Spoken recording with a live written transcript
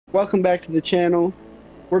Welcome back to the channel.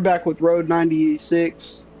 We're back with Road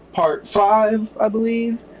 96, Part 5, I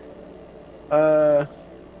believe. As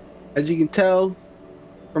you can tell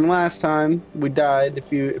from last time, we died.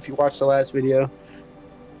 If you watched the last video,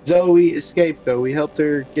 Zoe escaped though. We helped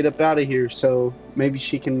her get up out of here, so maybe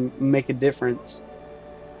she can make a difference.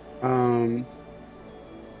 We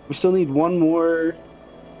still need one more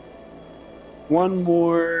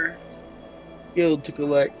guild to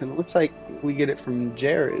collect, and it looks like we get it from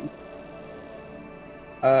Jared.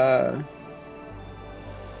 But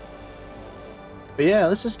yeah,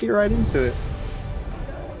 let's just get right into it.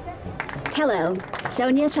 Hello,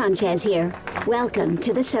 Sonia Sanchez here. Welcome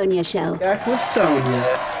to the Sonia Show. Back with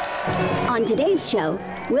Sonia. On today's show,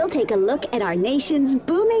 we'll take a look at our nation's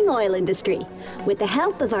booming oil industry. With the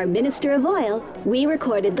help of our Minister of Oil, we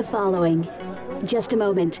recorded the following. Just a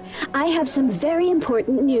moment. I have some very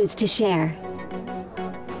important news to share.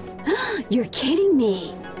 You're kidding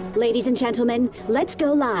me. Ladies and gentlemen, let's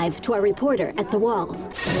go live to our reporter at the wall.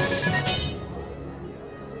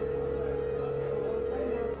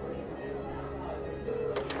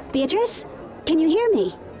 Beatrice, can you hear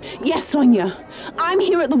me? Yes, Sonia. I'm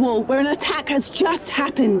here at the wall where an attack has just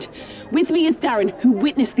happened. With me is Darren, who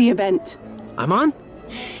witnessed the event. I'm on?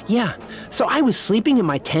 Yeah, so I was sleeping in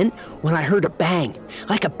my tent when I heard a bang,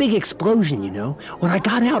 like a big explosion, you know. When I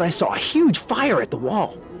got out, I saw a huge fire at the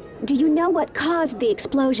wall. Do you know what caused the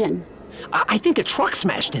explosion? I think a truck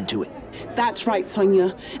smashed into it. That's right,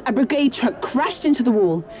 Sonia. A brigade truck crashed into the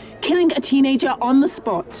wall, killing a teenager on the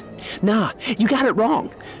spot. Nah, you got it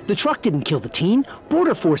wrong. The truck didn't kill the teen,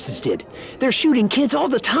 border forces did. They're shooting kids all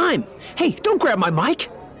the time. Hey, don't grab my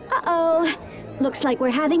mic. Uh-oh. Looks like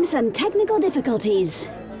we're having some technical difficulties.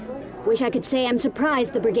 Wish I could say I'm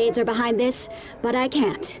surprised the brigades are behind this, but I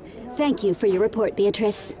can't. Thank you for your report,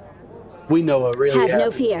 Beatrice. We know what really happened. Have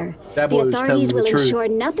no fear. That The boy was authorities telling will the truth. ensure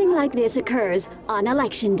nothing like this occurs on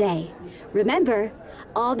Election Day. Remember,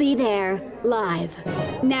 I'll be there live.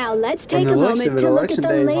 Now let's take the a looks moment of it, to look at Election the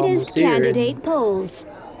Day is latest almost here. candidate polls.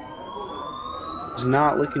 It's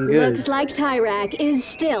not looking good. Looks like Tyrak is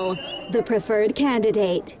still the preferred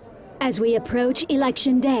candidate. As we approach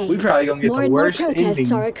Election Day, We probably gonna get more the and more worst protests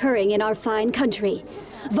ending. are occurring in our fine country.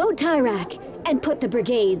 Vote Tyrak and put the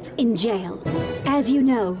brigades in jail. As you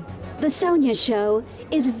know, the Sonia Show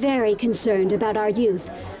is very concerned about our youth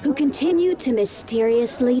who continue to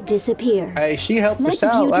mysteriously disappear. Hey, she helped Let's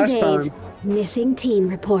us out view last today's time. missing teen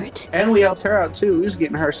report. And we helped her out too. We was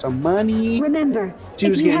getting her some money. Remember, She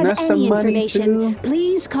if was you getting have us some any money information, too.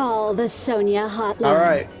 please call the Sonia hotline.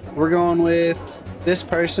 Alright, we're going with this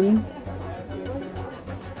person.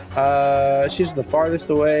 She's the farthest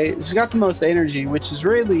away. She's got the most energy, which is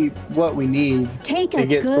really what we need Take to a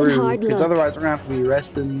get good through. hard Because look. otherwise we're gonna have to be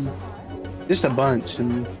resting just a bunch,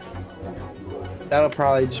 and that'll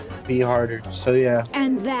probably just be harder. So yeah,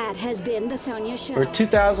 And that has been the Sonia Show. we're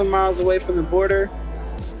 2,000 miles away from the border,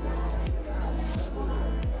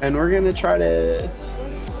 and we're gonna try to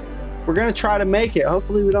make it.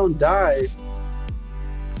 Hopefully we don't die.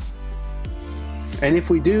 And if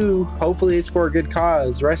we do, hopefully it's for a good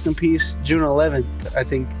cause. Rest in peace, June 11th, I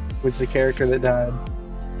think, was the character that died.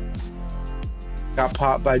 Got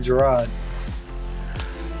popped by Gerard.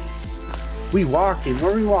 We walking.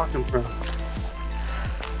 Where are we walking from?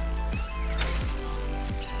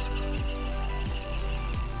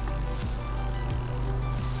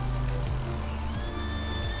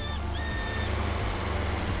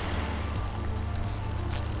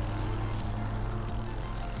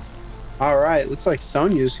 Alright, looks like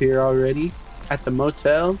Sonia's here already at the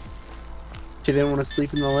motel. She didn't want to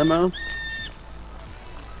sleep in the limo.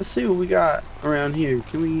 Let's see what we got around here.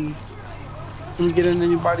 Can we get in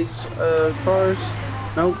anybody's cars?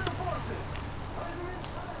 Nope.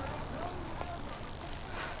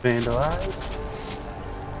 Vandalize.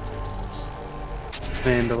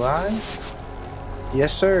 Vandalize.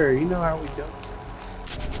 Yes, sir. You know how we go.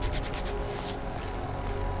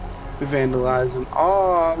 We vandalizing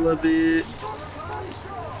all of it.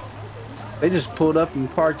 They just pulled up and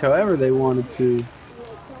parked however they wanted to.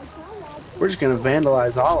 We're just gonna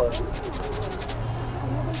vandalize all of it.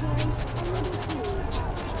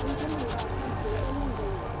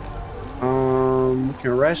 We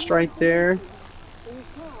can rest right there.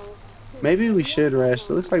 Maybe we should rest.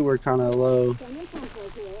 It looks like we're kind of low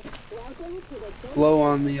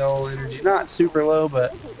on the old energy. Not super low,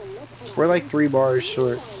 but we're like 3 bars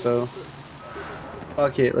short. So,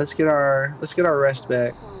 okay, let's get our rest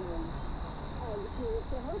back.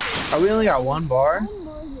 Oh, we only got 1 bar.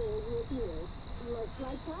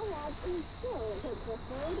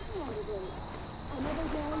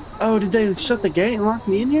 Oh, did they shut the gate and lock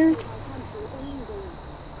me in here?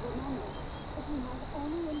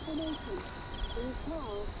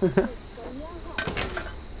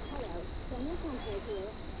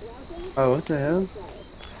 Oh, what the hell?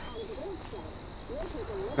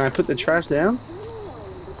 Can I put the trash down?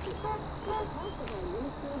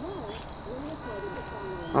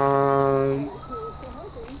 Um,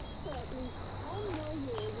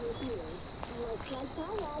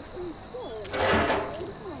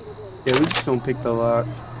 yeah, we just gonna pick the lock.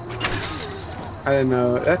 I don't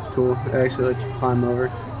know. That's cool. It actually lets you climb over.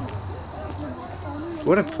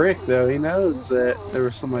 What a prick, though. He knows that there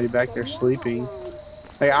was somebody back there sleeping.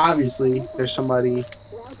 Like, obviously, there's somebody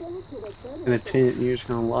in a tent, and you're just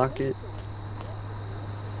gonna lock it.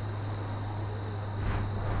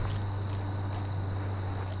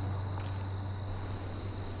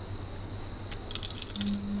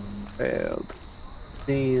 Failed.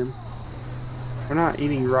 Damn. We're not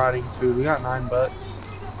eating rotting food. We got $9.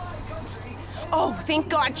 Oh, thank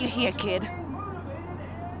God you're here, kid.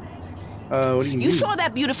 What do you mean? You saw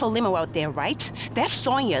that beautiful limo out there, right? That's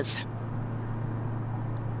Sonia's.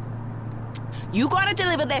 You gotta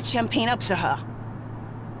deliver that champagne up to her.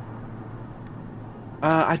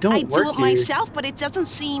 I don't I work do it here. myself, but it doesn't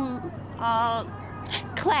seem,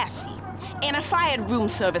 classy. And I fired room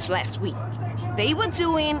service last week. They were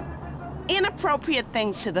doing inappropriate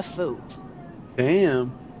things to the food.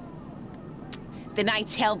 Damn. Then I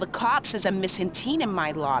tell the cops there's a missing teen in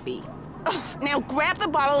my lobby. Ugh, now grab the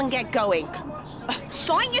bottle and get going. Ugh,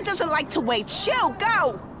 Sonia doesn't like to wait. Shoo,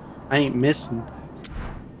 go! I ain't missing.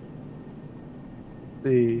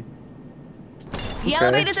 See. The Okay.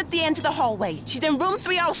 elevator's at the end of the hallway. She's in room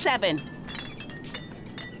 307.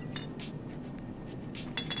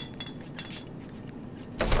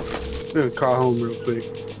 I'm gonna call home real quick.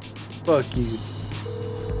 Fuck you.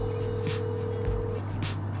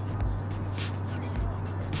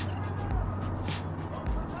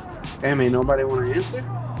 Damn, ain't nobody wanna answer?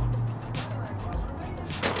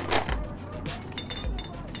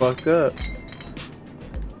 Fucked up.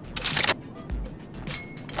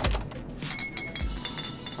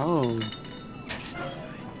 Oh.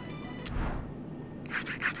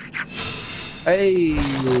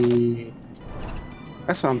 Hey.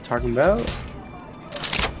 That's what I'm talking about.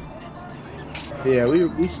 Yeah,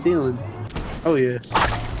 we stealing. Oh yes.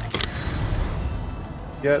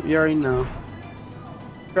 Yep, you already know.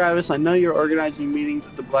 Travis, I know you're organizing meetings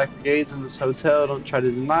with the Black Brigades in this hotel. Don't try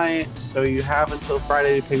to deny it. So you have until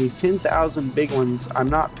Friday to pay me 10,000 big ones. I'm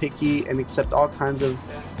not picky and accept all kinds of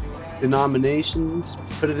denominations.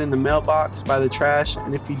 Put it in the mailbox by the trash,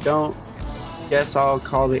 and if you don't, guess I'll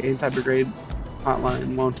call the anti-brigade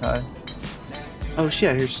hotline, won't I? Oh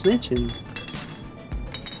shit, you're snitching.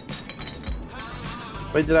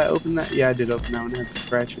 Wait, did I open that? Yeah, I did open that one. I had the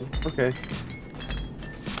scratcher. Okay.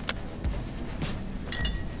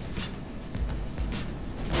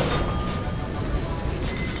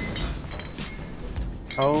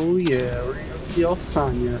 Oh yeah, we're gonna kill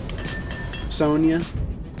Sonia.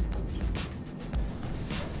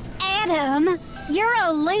 Adam, you're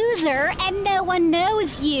a loser and no one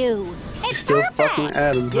knows you. It's Still fucking perfect.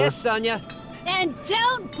 Adam, huh? Yes, Sonia. And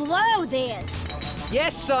don't blow this.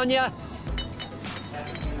 Yes, Sonia.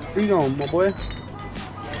 Where you going, my boy?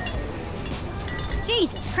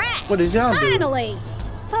 Jesus Christ. What is y'all doing? Finally.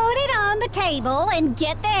 Put it on the table and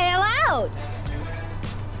get the hell out.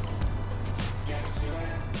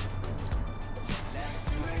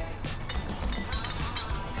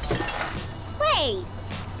 Wait,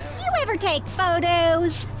 you ever take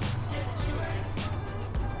photos?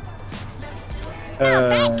 Not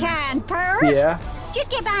that kind, perv. Yeah.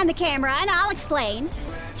 Just get behind the camera and I'll explain.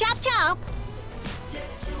 Chop chop.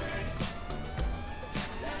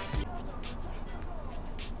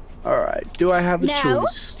 Alright, do I have a No.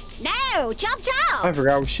 choice? No, chop chop. I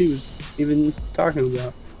forgot what she was even talking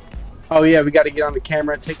about. Oh yeah, we gotta get on the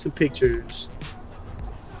camera and take some pictures.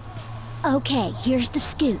 Okay, here's the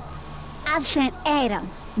scoop. I've sent Adam,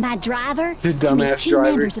 my driver, The to meet dumbass 2 driver.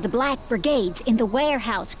 members of the Black Brigades in the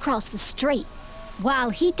warehouse across the street.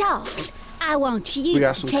 While he talks, I want you We to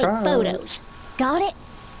got some take time. photos. Got it?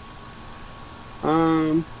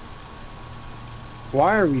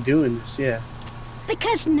 Why are we doing this? Yeah.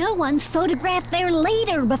 Because no one's photographed their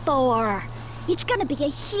leader before. It's gonna be a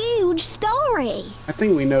huge story. I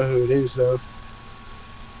think we know who it is, though.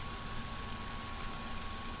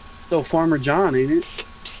 So Farmer John, ain't it?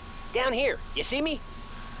 Down here. You see me?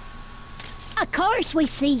 Of course we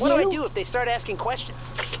see What do I you. do if they start asking questions?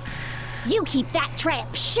 You keep that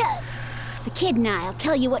trap shut. The kid and I'll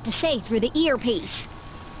tell you what to say through the earpiece.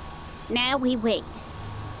 Now we wait.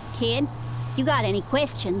 Kid, you got any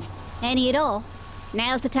questions? Any at all?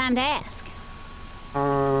 Now's the time to ask.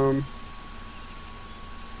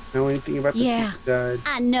 Know anything about the Yeah, chick who died?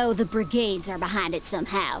 I know the brigades are behind it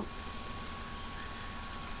somehow.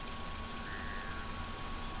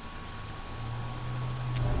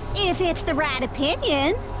 If it's the right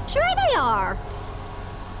opinion, sure they are.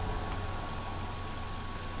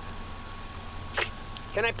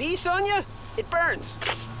 Can I pee, Sonya? It burns.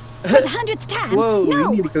 For the 100th time, Whoa,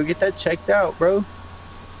 no! you need to go get that checked out, bro.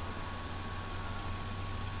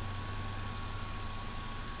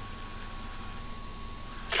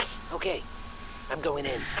 Okay, I'm going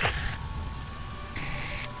in.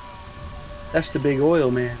 That's the big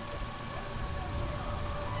oil man.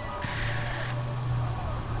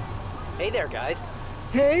 Hey there, guys.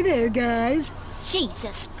 Hey there, guys.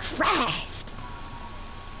 Jesus Christ!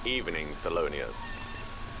 Evening, Thelonious.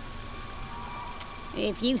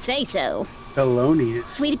 If you say so. Thelonious.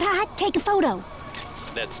 Sweetie Pie, take a photo.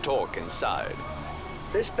 Let's talk inside.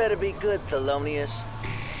 This better be good, Thelonious.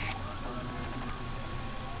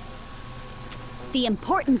 The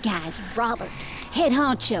important guy's Robert, head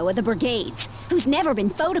honcho of the brigades, who's never been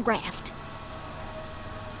photographed.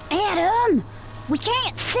 Adam, we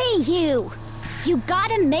can't see you. You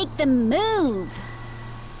gotta make the move.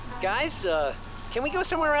 Guys, can we go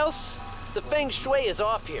somewhere else? The feng shui is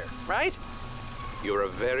off here, right? You're a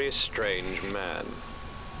very strange man.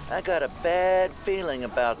 I got a bad feeling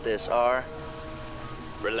about this, R.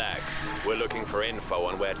 Relax. We're looking for info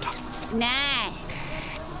on where Nice.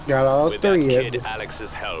 Got all With that three of kid them.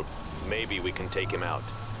 Alex's help, maybe we can take him out.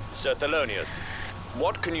 Sir Thelonious,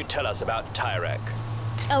 what can you tell us about Tyrek?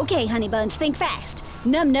 Okay, honey buns, think fast.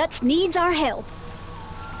 Numbnuts needs our help.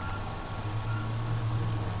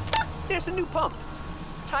 There's a new pump.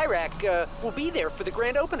 Tyrak will be there for the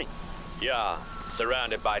grand opening. Yeah,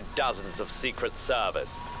 surrounded by dozens of Secret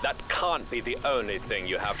Service. That can't be the only thing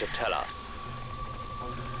you have to tell us.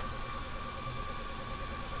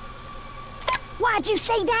 Why'd you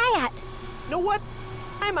say that? Know what?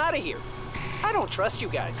 I'm out of here. I don't trust you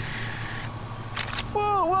guys.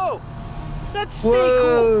 Whoa, whoa! Let's stay cool.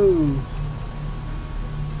 Whoa!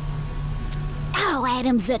 Oh,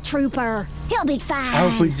 Adam's a trooper. He'll be fine. I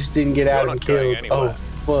hope we just didn't get out You're and not going killed. anywhere.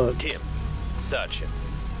 Oh, fuck. Tim, search him.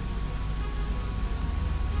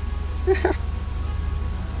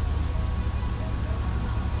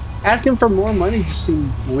 Asking for more money just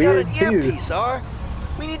seemed weird, got an too. earpiece, R.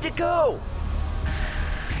 We need to go.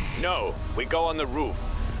 No, we go on the roof.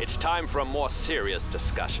 It's time for a more serious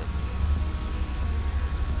discussion.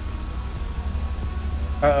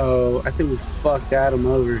 Uh-oh, I think we fucked Adam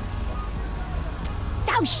over.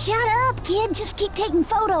 Oh, shut up, kid. Just keep taking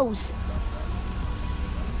photos.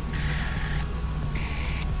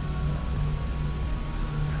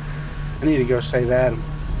 I need to go save Adam.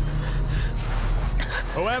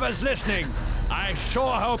 Whoever's listening, I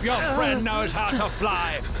sure hope your friend knows how to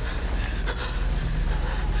fly.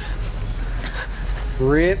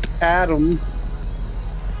 Rip Adam.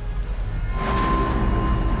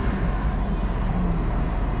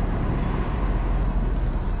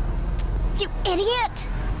 You idiot!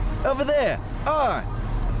 Over there, R.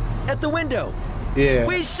 At the window. Yeah.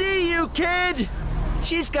 We see you, kid.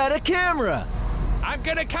 She's got a camera. I'm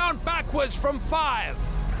gonna count backwards from 5.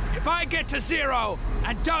 If I get to 0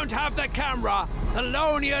 and don't have the camera,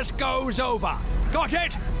 Thelonious goes over. Got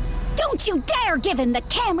it? Don't you dare give him the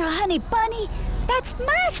camera, honey bunny. That's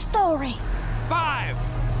my story. 5,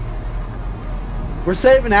 We're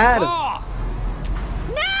saving Adam.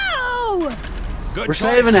 4. No! Good We're choice.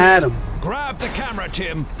 saving Adam. Grab the camera,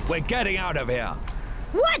 Tim. We're getting out of here.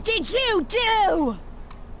 What did you do?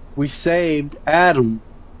 We saved Adam.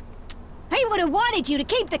 He would have wanted you to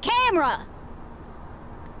keep the camera.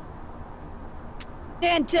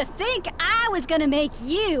 And to think I was gonna make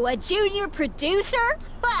you a junior producer?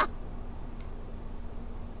 Ha!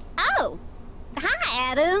 Oh,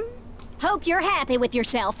 hi, Adam. Hope you're happy with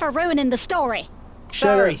yourself for ruining the story.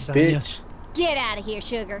 Sorry, Shut up, Sonya. bitch. Get out of here,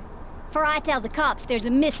 sugar. For I tell the cops there's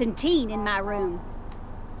a missing teen in my room.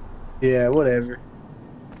 Yeah, whatever.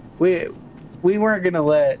 We weren't gonna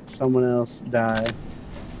let someone else die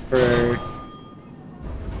for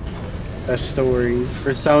a story.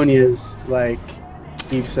 For Sonya's, like,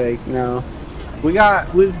 keepsake. No.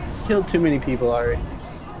 We've killed too many people already.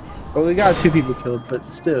 Well, we got 2 people killed,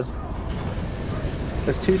 but still.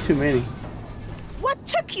 That's too many. What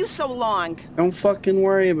took you so long? Don't fucking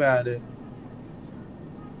worry about it.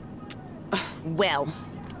 Well,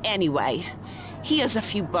 anyway, here's a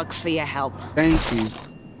few bucks for your help. Thank you.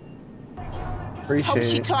 Hope Appreciate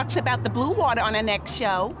she it. talks about the blue water on her next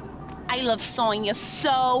show. I love Sonya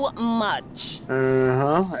so much.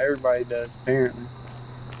 Uh-huh. Everybody does, apparently.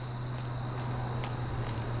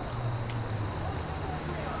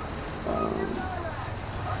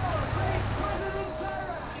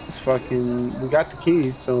 fucking. We got the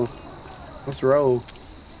keys, so let's roll.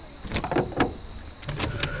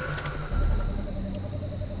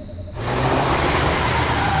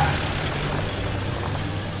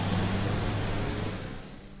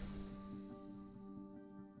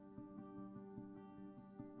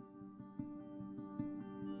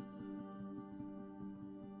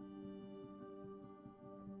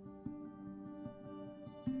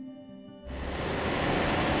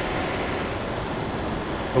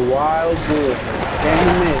 The Wild Boys.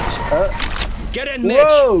 Danny Mitch. Get in, Mitch!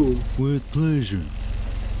 Whoa! With pleasure.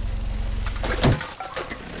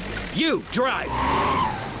 You, drive!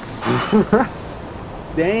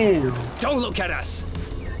 Damn. Don't look at us!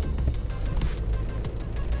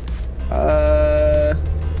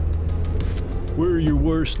 We're your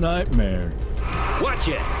worst nightmare. Watch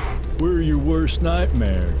it! We're your worst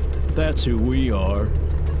nightmare. That's who we are.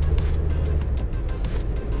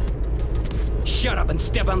 Shut up and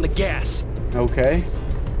step on the gas! Okay.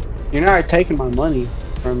 You're not taking my money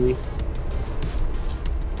from me.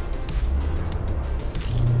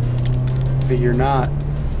 But you're not.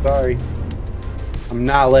 Sorry. I'm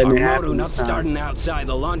not letting it happen Armodo not this time. starting outside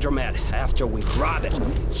the laundromat after we rob it.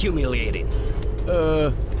 Humiliating.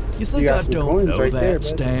 You think got I some don't coins know right that, there, bud.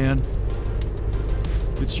 Stan?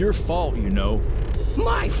 It's your fault, you know.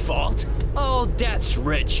 My fault? Oh, that's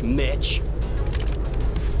rich, Mitch.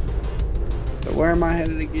 So where am I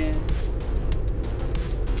headed again?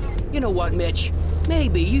 You know what, Mitch?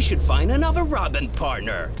 Maybe you should find another robbing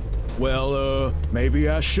partner. Well, maybe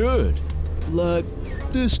I should. Like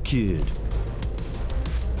this kid.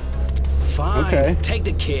 Fine, Okay. take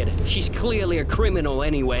the kid. She's clearly a criminal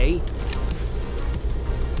anyway.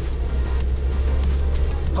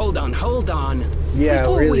 Hold on. Yeah,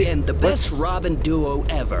 Before really. we end the best What's- Robin duo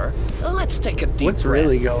ever, let's take a deep What's breath.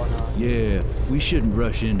 really going on? Yeah, we shouldn't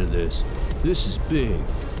rush into this. This is big.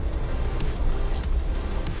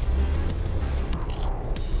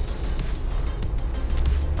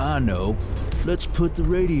 I know. Let's put the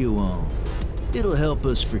radio on. It'll help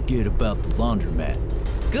us forget about the laundromat.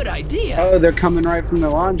 Good idea. Oh, they're coming right from the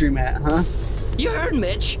laundromat, huh? You heard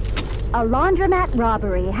Mitch. A laundromat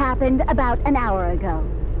robbery happened about an hour ago.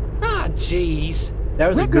 Ah, jeez. That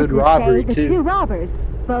was a good Witnesses robbery, say the two too. robbers,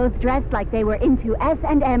 both dressed like they were into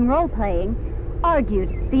S&M role-playing,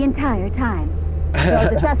 argued the entire time. Though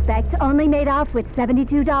the suspect only made off with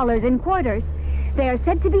 $72 in quarters, they are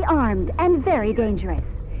said to be armed and very dangerous.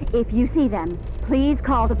 If you see them, please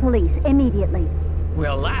call the police immediately.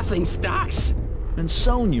 We're laughing stocks. And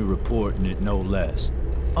Sonia reporting it, no less.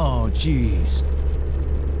 Oh, jeez.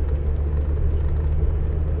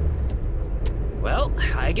 Well,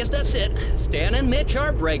 I guess that's it. Stan and Mitch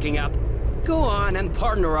are breaking up. Go on and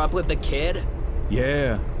partner up with the kid.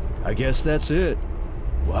 Yeah, I guess that's it.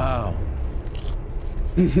 Wow.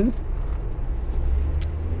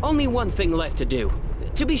 Only one thing left to do.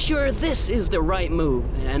 To be sure this is the right move,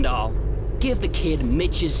 and I'll give the kid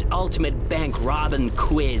Mitch's ultimate bank robbing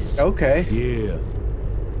quiz. Okay. Yeah.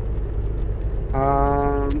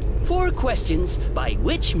 4 questions by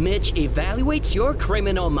which Mitch evaluates your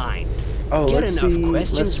criminal mind. Oh, Get let's enough see,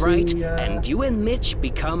 questions let's right, see, and you and Mitch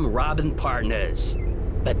become robbing partners.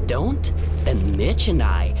 But don't, then Mitch and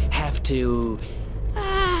I have to...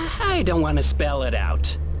 I don't want to spell it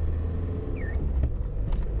out.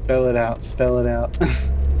 Spell it out. Spell it out.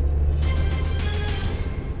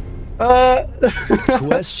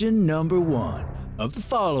 Question number 1. Of the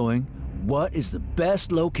following, what is the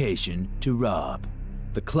best location to rob?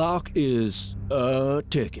 The clock is,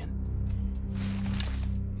 ticking.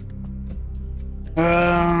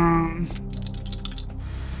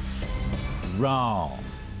 Wrong.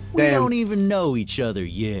 We Damn. don't even know each other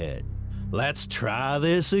yet. Let's try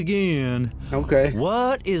this again. Okay.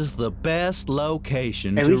 What is the best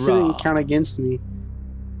location At to least it rob? didn't count against me.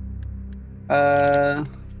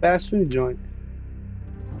 Fast food joint.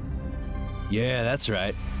 Yeah, that's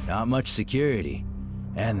right. Not much security.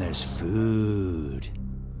 And there's food.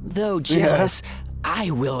 Though jealous,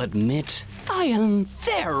 I will admit I am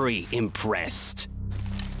very impressed.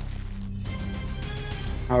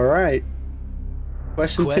 All right.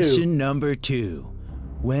 Question 2. Question number 2.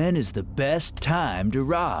 When is the best time to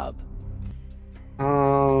rob?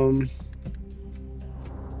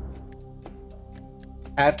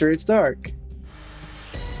 After it's dark.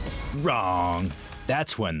 Wrong.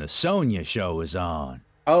 That's when the Sonia show is on.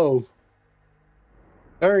 Oh.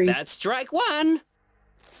 Sorry. That's strike 1.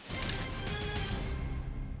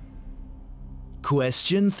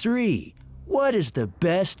 Question 3. What is the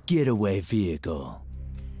best getaway vehicle?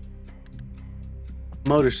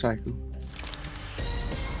 Motorcycle.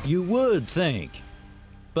 You would think,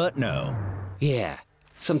 but no. Yeah,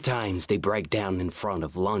 Sometimes they break down in front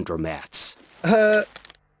of laundromats.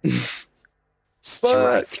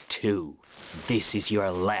 Strike two. This is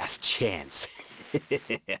your last chance.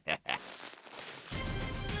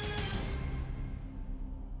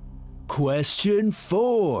 Question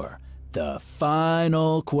 4. The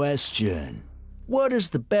final question. What is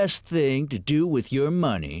the best thing to do with your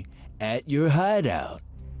money at your hideout?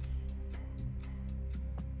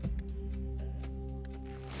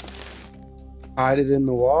 Hide it in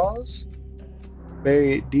the walls?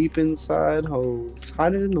 Bury it deep inside holes.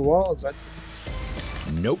 Hide it in the walls.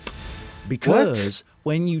 Nope. Because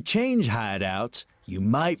when you change hideouts, you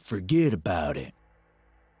might forget about it.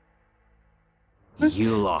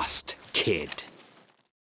 You lost, kid.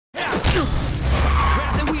 Grab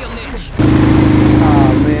the wheel, Mitch.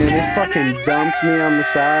 Oh man, they fucking dumped me on the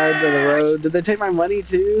side of the road. Did they take my money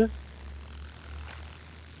too?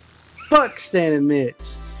 Fuck Stan and Mitch.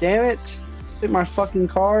 Damn it. Took my fucking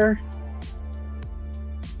car.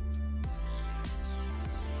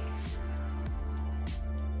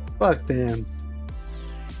 Fuck them.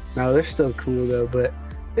 No, they're still cool though, but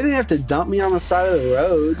they didn't have to dump me on the side of the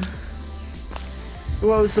road.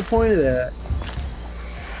 What was the point of that?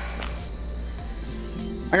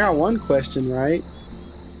 I got one question right.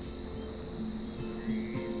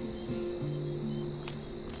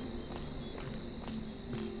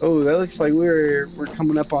 Oh, that looks like we're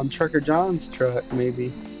coming up on Trucker John's truck,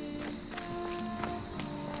 maybe.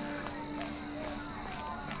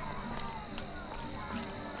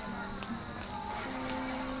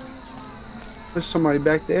 There's somebody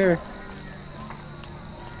back there.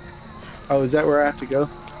 Oh, is that where I have to go?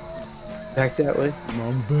 Back that way?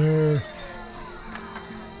 Mama Bear.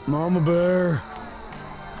 Mama Bear.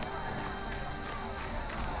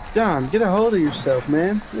 John, get a hold of yourself,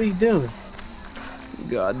 man. What are you doing?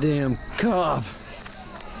 Goddamn cop.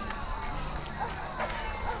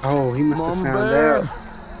 Oh, he must have Mama found Bear. out.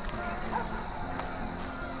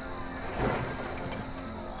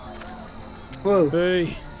 Whoa.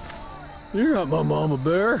 Hey, you're not my Mama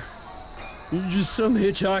Bear. You're just some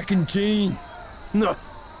hitchhiking teen. No.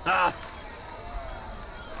 Ah.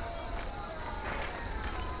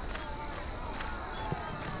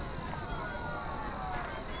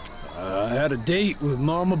 I had a date with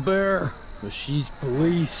Mama Bear, but she's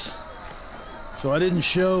police. So I didn't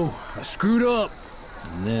show. I screwed up.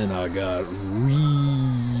 And then I got real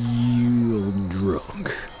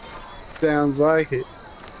drunk. Sounds like it.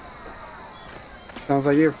 Sounds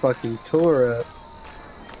like you're fucking tore up.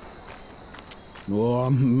 Well,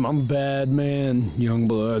 I'm a bad man, young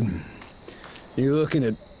blood. You're looking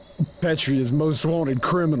at Petria's most wanted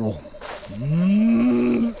criminal.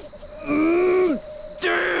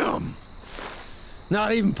 Damn!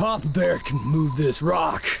 Not even Papa Bear can move this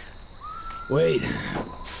rock. Wait.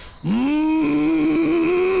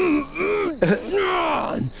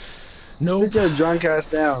 Nope. Put your drunk ass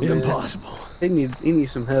down, man. Impossible. He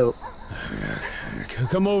needs some help.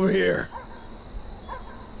 Come over here.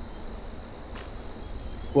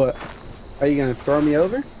 What? Are you gonna throw me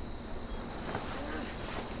over?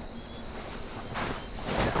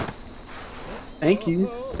 Thank you.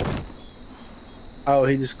 Oh,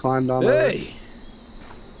 he just climbed on over. Hey!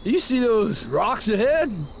 You see those rocks ahead?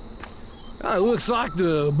 It looks like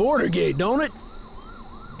the border gate, don't it?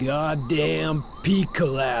 Goddamn peak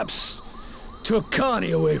collapse. Took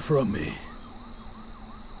Connie away from me.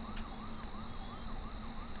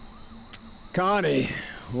 Connie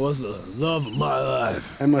was the love of my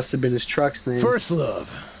life. That must have been his truck's name. First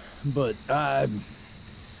love. But I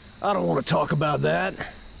don't want to talk about that.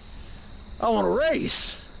 I want to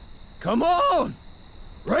race. Come on!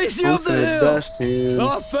 Race you up the hill! Dust him.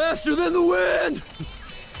 Up faster than the wind!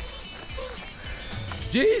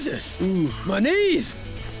 Jesus! Ooh. My knees!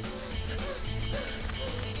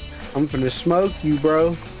 I'm finna smoke you,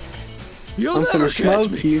 bro. You'll I'm never finna catch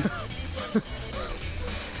smoke me. you.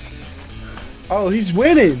 Oh, he's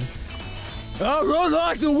winning. I run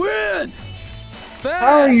like the wind! Fast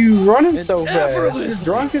How are you running and so fast? You're effortlessly.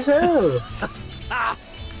 drunk as hell.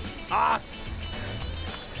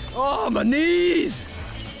 Oh, my knees!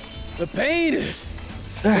 The pain is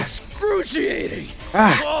excruciating!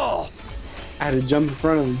 Oh! I had to jump in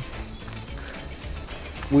front of him.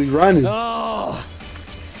 We running. Oh!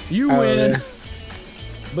 You Out of win, there.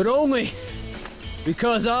 but only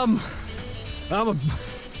because I'm a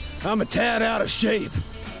tad out of shape.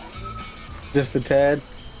 Just a tad.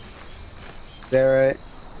 Is that right?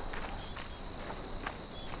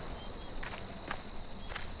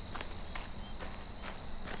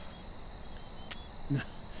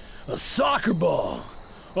 A soccer ball.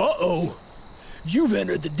 Uh-oh. You've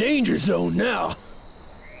entered the danger zone now.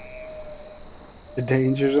 The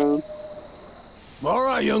danger zone. All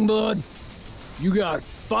right, young blood. You got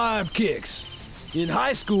 5 kicks. In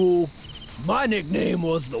high school, my nickname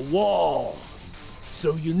was The Wall.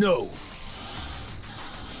 So you know.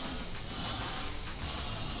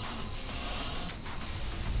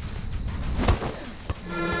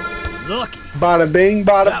 Lucky. Bada bing,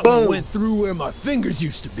 bada That one boom. went through where my fingers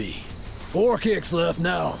used to be. 4 kicks left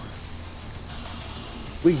now.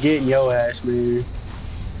 We getting your ass, man.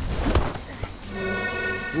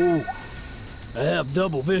 Ooh. I have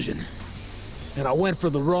double vision. And I went for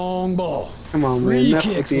the wrong ball. Come on, man. 3 Enough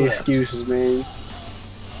with kicks the left. excuses, man.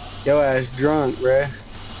 Your ass drunk, bruh.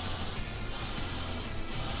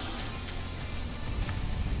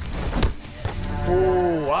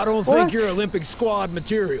 Oh, I don't What? think you're Olympic squad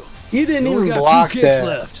material. You didn't You only even got block 2 kicks that.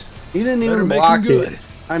 left. You didn't Better even make 'em block good. it.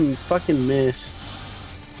 I'm fucking missed.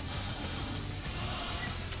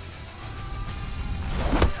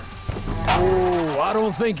 Oh, I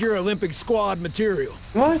don't think you're Olympic squad material.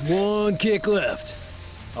 What? 1 kick left.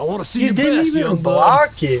 I want to see You your didn't best, even young bud.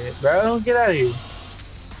 block it, bro. Get out of here.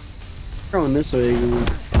 Going this way again.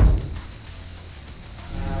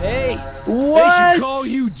 Hey, they What? should call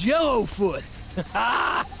you Jello Foot.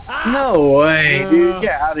 No way, dude. Uh.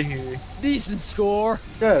 Get out of here. Decent score.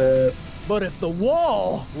 Shut up. But if the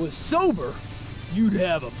Wall was sober, you'd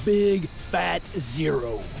have a big fat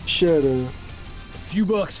 0. Shut up. Few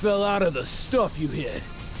bucks fell out of the stuff you hit.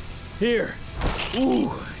 Here. Ooh,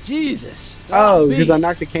 Jesus. Oh, B. because I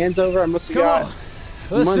knocked the cans over? I must have Come got on.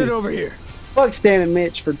 Let's money. sit over here. Fuck Stan and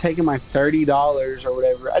Mitch for taking my $30 or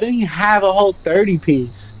whatever. I didn't even have a whole 30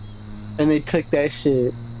 piece. And they took that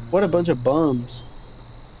shit. What a bunch of bums.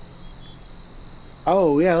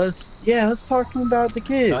 Oh, yeah, let's talk to him about the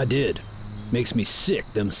kid. I did. Makes me sick,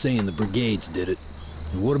 them saying the brigades did it.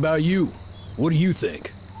 And what about you? What do you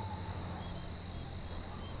think?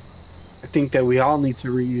 I think that we all need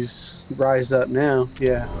to rise up now.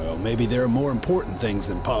 Yeah. Well, maybe there are more important things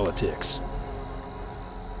than politics.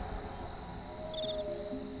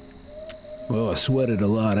 Well, I sweated a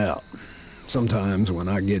lot out. Sometimes when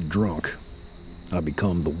I get drunk, I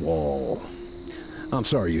become the Wall. I'm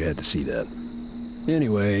sorry you had to see that.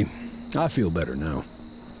 Anyway, I feel better now.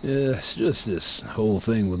 Yeah, it's just this whole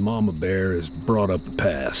thing with Mama Bear has brought up the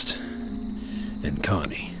past. And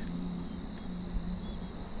Connie.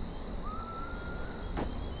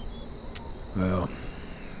 Well,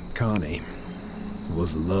 Connie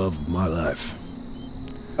was the love of my life.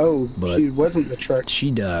 Oh, But- she wasn't the truck.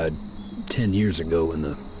 She died 10 years ago in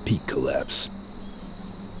the peak collapse.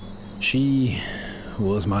 She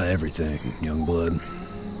was my everything, young blood.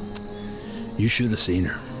 You should have seen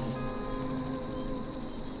her.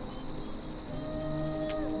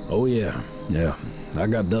 Oh yeah, I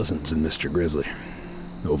got dozens in Mr. Grizzly.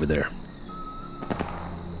 Over there.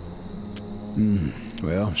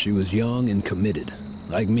 Well, she was young and committed,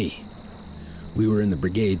 like me. We were in the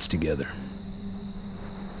brigades together.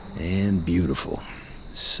 And beautiful.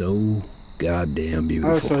 So goddamn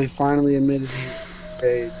beautiful. Oh, so he finally admitted he was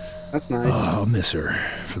AIDS. That's nice. Oh, I'll miss her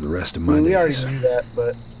for the rest of I my mean, we days. already knew that,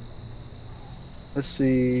 but let's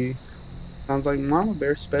see. Sounds like Mama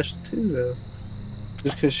Bear's special too, though.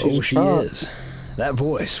 Just because she's Oh, a she cop. is. That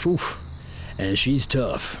voice, whew. And she's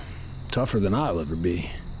tough. Tougher than I'll ever be.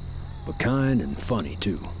 But kind and funny,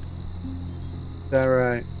 too. Is that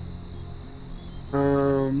right?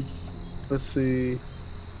 Let's see.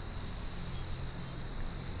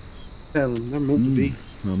 Tell them they're meant to be.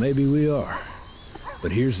 Well, maybe we are.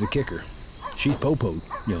 But here's the kicker. She's po-po'd,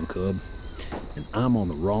 young cub. And I'm on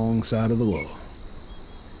the wrong side of the law.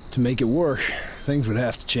 To make it work, things would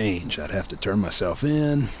have to change. I'd have to turn myself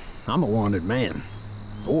in. I'm a wanted man.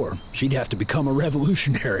 Or she'd have to become a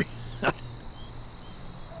revolutionary.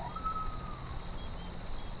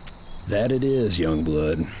 That it is, young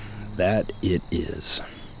blood. That it is.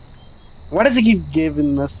 Why does he keep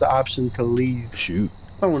giving us the option to leave? Shoot.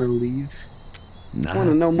 I don't want to leave. Nah, I want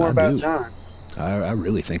to know more I about do. John. I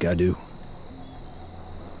really think I do.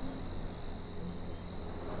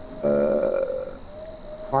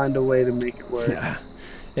 Find a way to make it work.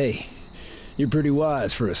 Hey, you're pretty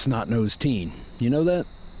wise for a snot-nosed teen. You know that?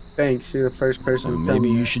 Thanks. You're the first person to tell Maybe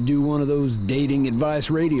me you that. should do one of those dating advice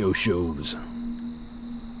radio shows.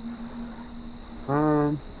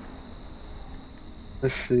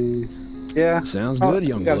 Let's see. Yeah. Sounds Oh, good, you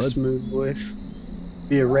young got a blood. smooth voice.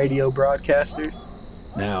 Be a radio broadcaster.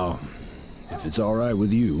 Now, if it's all right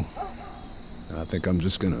with you, I think I'm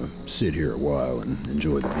just gonna sit here a while and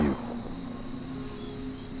enjoy the view.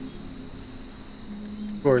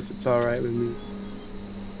 Of course, it's all right with me.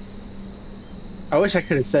 I wish I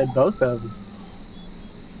could have said both of them.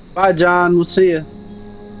 Bye, John. We'll see you.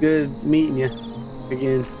 Good meeting you.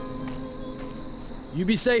 Again. You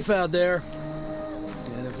be safe out there.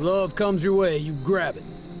 And if love comes your way, you grab it.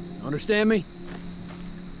 Understand me?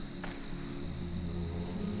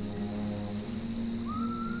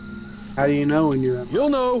 How do you know when you're... You'll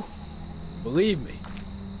know. Believe me.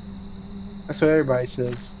 That's what everybody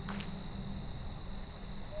says.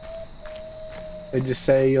 They just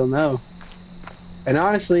say you'll know. And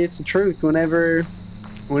honestly, it's the truth. Whenever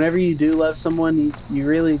you do love someone, you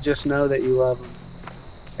really just know that you love them.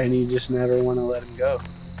 And you just never want to let them go.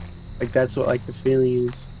 Like, that's what, like, the feeling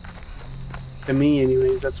is. To me,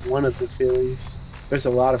 anyways, that's one of the feelings. There's a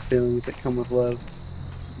lot of feelings that come with love.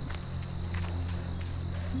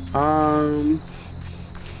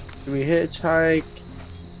 Should we hitchhike?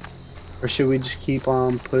 Or should we just keep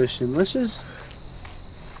on pushing? Let's just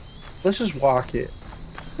walk it.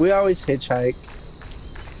 We always hitchhike.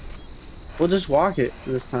 We'll just walk it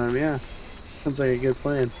this time, yeah. Sounds like a good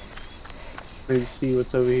plan. Maybe see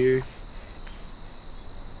what's over here.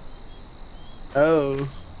 Oh.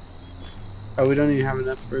 Oh, we don't even have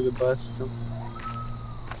enough for the bus.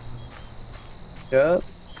 Yup.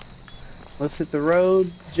 Let's hit the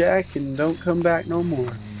road, Jack, and don't come back no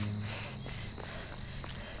more.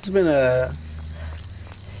 It's been a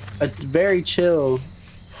very chill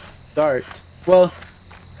start. Well,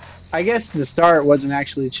 I guess the start wasn't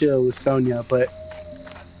actually chill with Sonya, but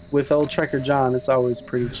with old Trekker John, it's always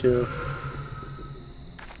pretty chill.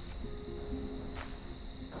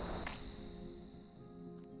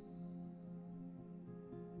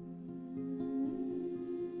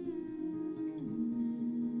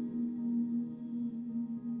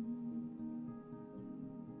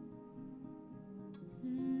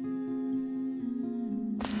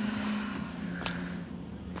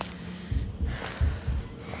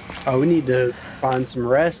 Oh, we need to find some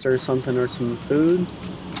rest or something, or some food.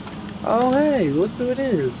 Oh, hey, look who it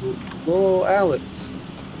is. Little Alex.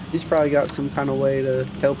 He's probably got some kind of way to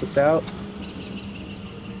help us out.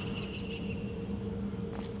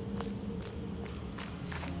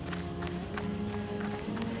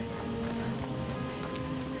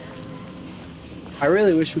 I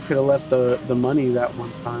really wish we could have left the money that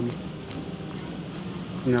one time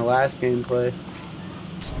in the last gameplay.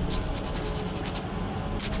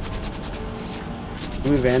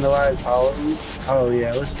 Can we vandalize all of them? Oh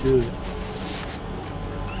yeah, let's do it.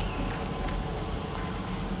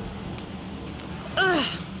 Ugh,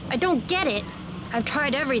 I don't get it. I've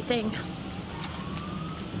tried everything.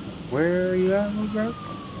 Where are you at, little bro?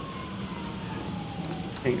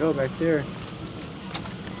 Can't go back there.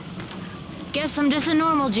 Guess I'm just a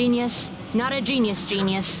normal genius, not a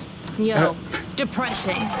genius. Yo,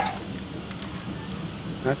 depressing.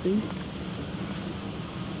 Nothing?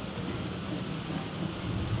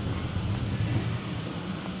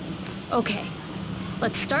 Okay,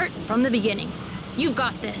 let's start from the beginning. You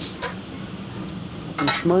got this.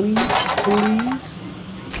 Some money, please?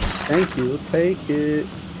 Thank you, we'll take it.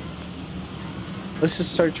 Let's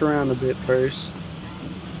just search around a bit first.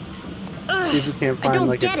 See if we can't find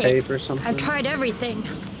like a tape or something. I've tried everything.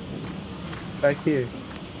 Back here.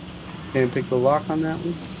 Can't pick the lock on that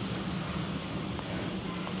one?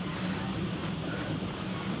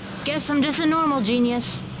 Guess I'm just a normal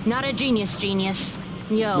genius, not a genius.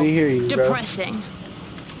 Yo, we hear you, depressing. Bro.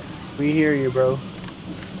 We hear you, bro.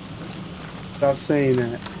 Stop saying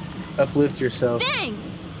that. Uplift yourself. Dang!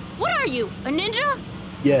 What are you, a ninja?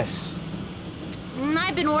 Yes.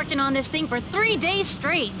 I've been working on this thing for 3 days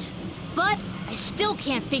straight, but I still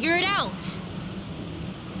can't figure it out.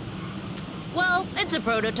 Well, it's a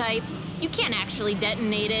prototype. You can't actually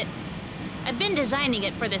detonate it. I've been designing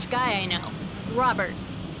it for this guy I know, Robert.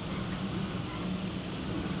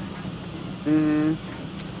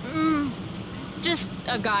 Just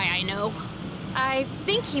a guy I know. I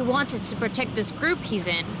think he wanted to protect this group he's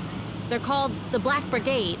in. They're called the Black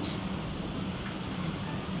Brigades.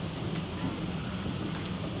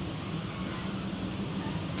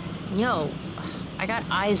 Yo, I got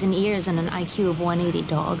eyes and ears and an IQ of 180,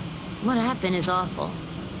 dog. What happened is awful.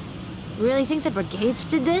 Really think the Brigades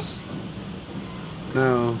did this?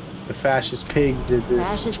 No, the fascist pigs did this.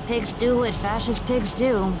 Fascist pigs do what fascist pigs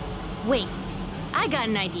do. Wait, I got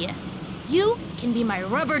an idea. You can be my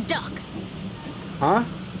rubber duck. Huh?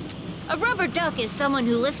 A rubber duck is someone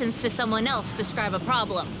who listens to someone else describe a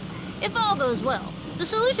problem. If all goes well, the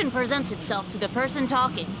solution presents itself to the person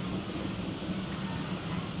talking.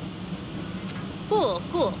 Cool.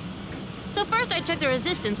 So first I check the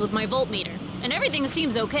resistance with my voltmeter, and everything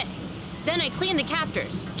seems okay. Then I clean the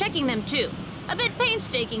captors, checking them too. A bit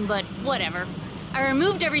painstaking, but whatever. I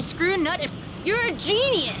removed every screw, nut, and... You're a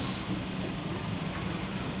genius!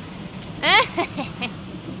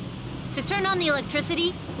 To turn on the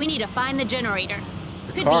electricity, we need to find the generator.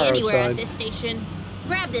 Could be car anywhere outside. at this station.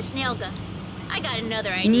 Grab this nail gun. I got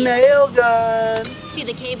another idea. Nail gun! See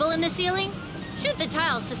the cable in the ceiling? Shoot the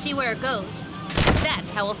tiles to see where it goes.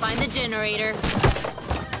 That's how we'll find the generator.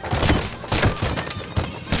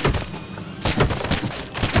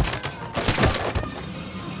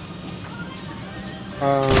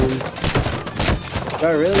 Do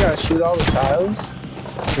I really gotta shoot all the tiles?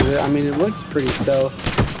 'Cause I mean, it looks pretty stealth.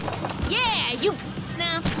 Yeah, you...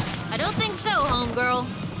 Nah, I don't think so, homegirl.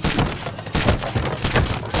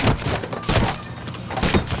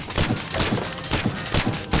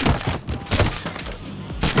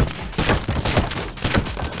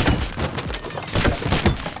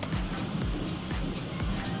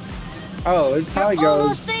 Oh, it probably You're goes.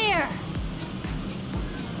 almost there.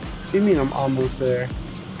 What do you mean I'm almost there?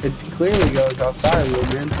 It clearly goes outside a little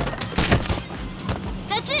bit.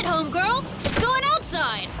 That's it, homegirl. It's going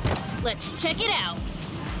outside. Let's check it out.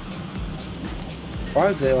 Why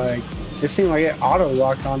is it like? It seemed like it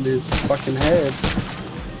auto-locked on his fucking head.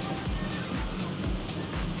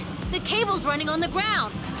 The cable's running on the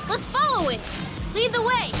ground. Let's follow it. Lead the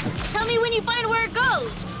way. Tell me when you find where it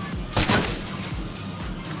goes.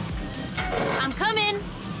 I'm coming.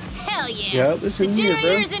 Hell yeah. Yep, it's The in here, bro.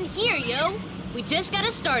 generator's in here, yo. We just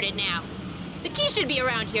gotta start it now. The key should be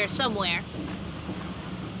around here somewhere.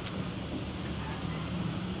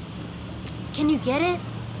 Can you get it?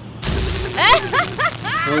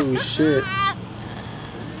 Oh shit.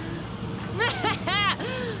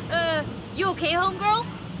 You okay, homegirl?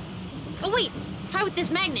 Oh wait, try with this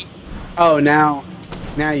magnet. Oh, now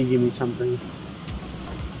you give me something.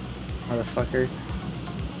 Motherfucker.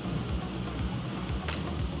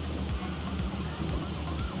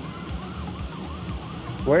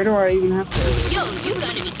 Where do I even have to? Yo, you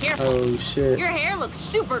gotta be careful. Oh shit. Your hair looks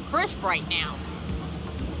super crisp right now.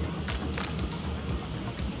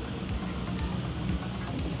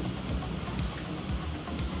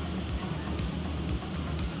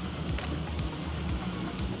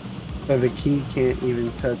 So the key can't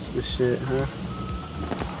even touch the shit, huh?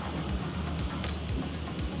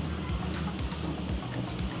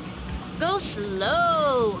 Go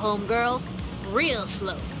slow, homegirl. Real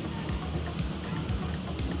slow.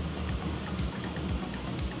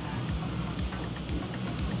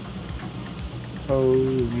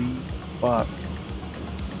 Holy fuck.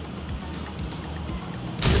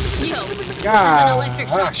 Yo, this is an Gosh. electric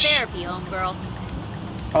shock therapy, homegirl.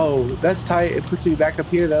 Oh, that's tight. It puts me back up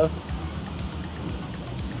here though.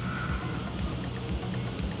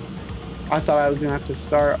 I thought I was gonna have to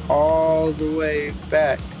start all the way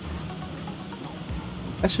back.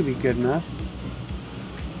 That should be good enough.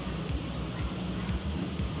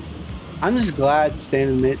 I'm just glad Stan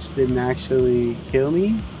and Mitch didn't actually kill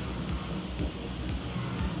me.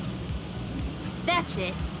 That's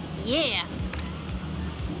it. Yeah.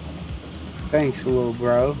 Thanks, little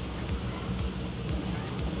bro.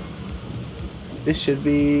 This should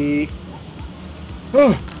be...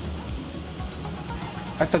 Oh!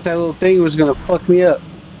 I thought that little thing was gonna fuck me up.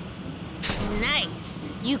 Nice.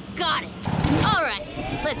 You got it. All right,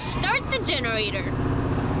 let's start the generator.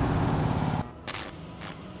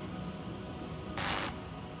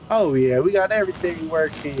 Oh yeah, we got everything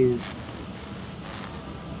working.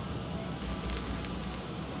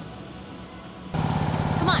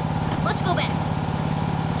 Come on, let's go back.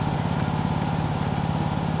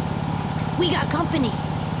 We got company.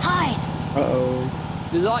 Hide. Uh-oh.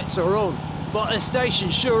 The lights are on, but the station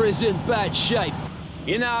sure is in bad shape.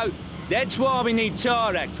 You know, that's why we need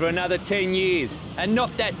Tarak for another 10 years, and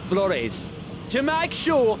not that Flores. To make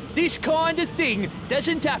sure this kind of thing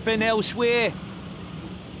doesn't happen elsewhere.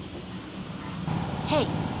 Hey,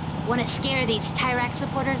 want to scare these Tyrak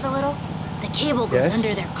supporters a little? The cable goes Yes.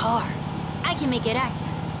 under their car. I can make it active.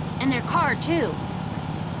 And their car, too.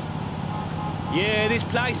 Yeah, this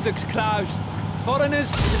place looks closed.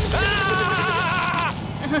 Foreigners... Ah!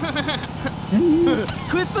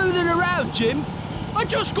 Quit fooling around, Jim. I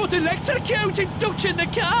just got electrocuted touching the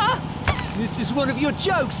car! This is one of your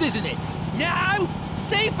jokes, isn't it? No!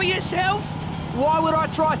 See for yourself! Why would I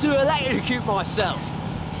try to electrocute myself?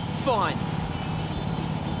 Fine.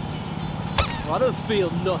 I don't feel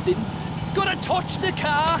nothing. Gotta touch the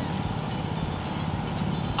car!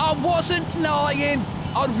 I wasn't lying!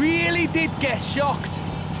 I really did get shocked!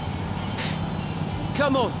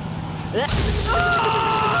 Come on.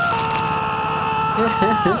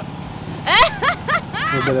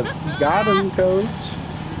 A bit of got him, coach.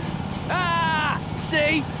 Ah!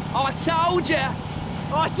 See? I told you!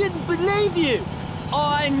 I didn't believe you.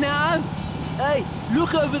 I know! Hey,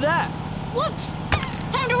 look over that. Whoops!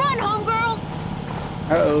 Time to run, homegirl!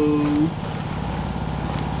 Uh-oh.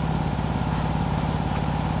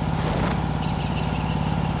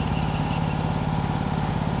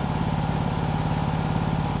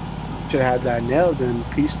 Should have had that nailed and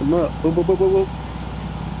pieced them up. Boop, boop, boop, boop, boop.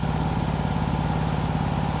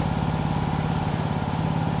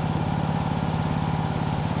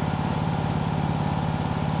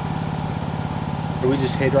 Or we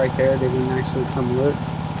just hid right there. They didn't actually come look.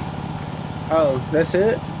 Oh, that's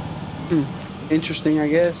it? Interesting, I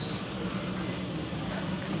guess.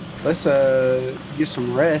 Let's get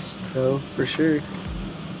some rest though, for sure.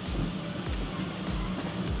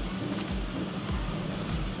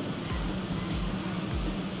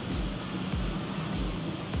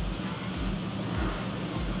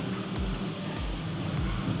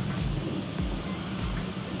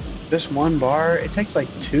 Just one bar? It takes like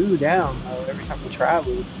 2 down though every time we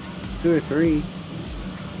travel. 2 or 3.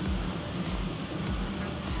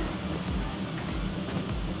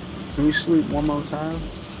 Can we sleep one more time?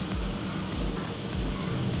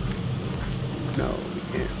 No, we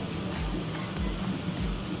can't.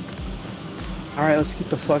 Alright, let's get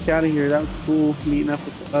the fuck out of here. That was cool meeting up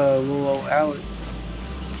with little old Alex.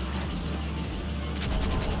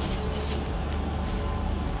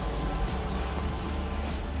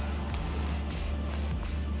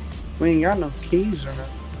 We ain't got no keys or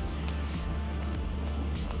nothing.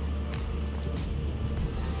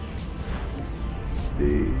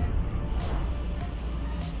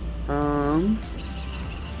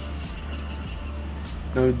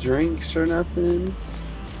 No drinks or nothing.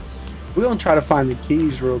 We're gonna try to find the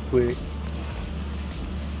keys real quick.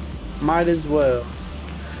 Might as well.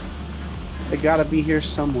 They gotta be here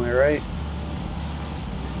somewhere, right?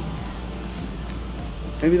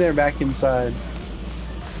 Maybe they're back inside.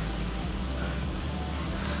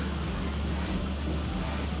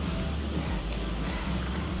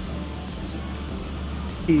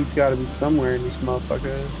 Keys gotta be somewhere in this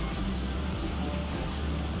motherfucker.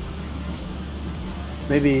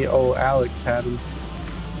 Maybe old Alex had him.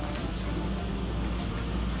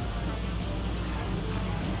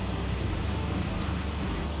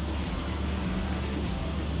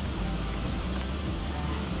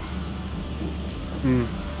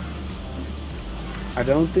 I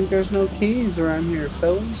don't think there's no keys around here,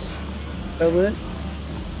 fellas. Fellas.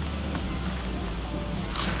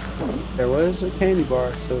 There was a candy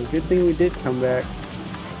bar, so good thing we did come back.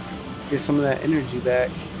 Get some of that energy back.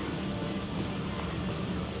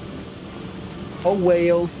 Oh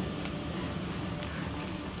well.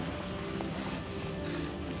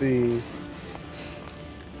 See.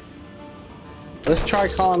 Let's try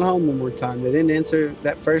calling home one more time. They didn't answer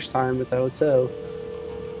that first time at the hotel.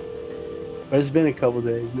 But it's been a couple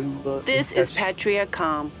days. This is Patria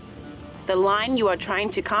Com. The line you are trying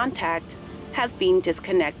to contact has been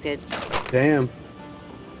disconnected. Damn.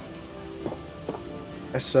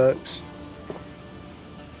 That sucks.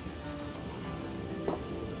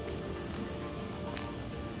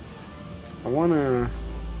 I wanna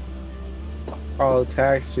call a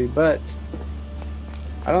taxi, but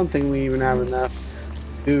I don't think we even have enough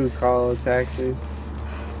to call a taxi.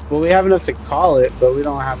 Well, we have enough to call it, but we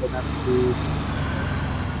don't have enough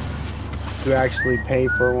to actually pay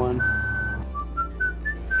for one.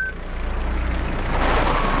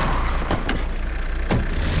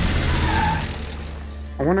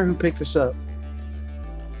 I wonder who picked this up.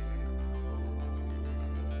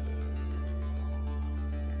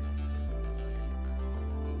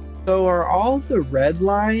 So are all the red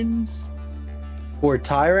lines for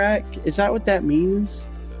Tyrak? Is that what that means?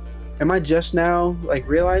 Am I just now like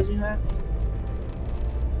realizing that?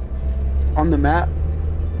 On the map?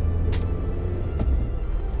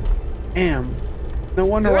 Damn. No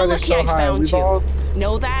wonder why they're so high. We've all...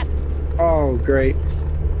 Know that? Oh, great.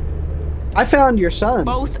 I found your son.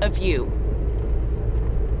 Both of you.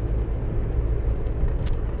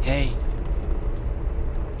 Hey.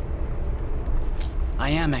 I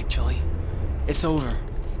am actually. It's over.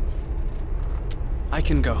 I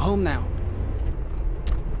can go home now.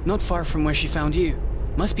 Not far from where she found you.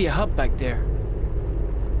 Must be a hub back there.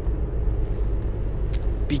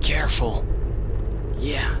 Be careful.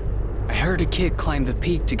 Yeah. I heard a kid climb the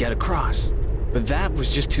peak to get across. But that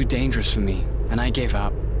was just too dangerous for me, and I gave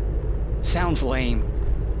up. Sounds lame,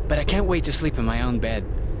 but I can't wait to sleep in my own bed.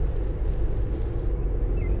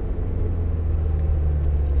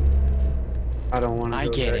 I don't want to. I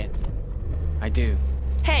get it. I do.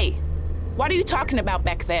 Hey, what are you talking about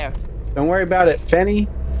back there? Don't worry about it, Fenny.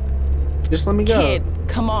 Just let me go. Kid,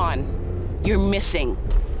 come on. You're missing.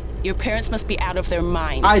 Your parents must be out of their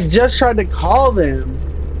minds. I just tried to call them.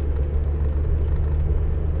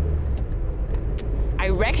 I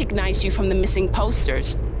recognize you from the missing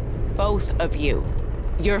posters. Both of you.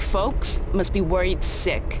 Your folks must be worried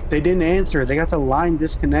sick. They didn't answer. They got the line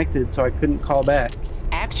disconnected, so I couldn't call back.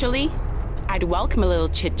 Actually, I'd welcome a little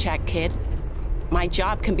chit-chat, kid. My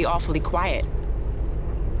job can be awfully quiet.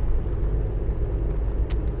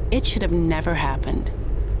 It should have never happened.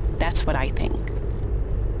 That's what I think.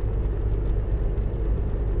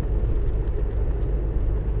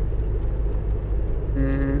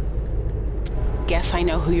 Guess I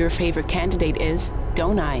know who your favorite candidate is,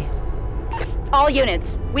 don't I? All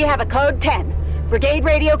units, we have a code 10. Brigade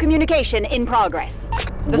radio communication in progress.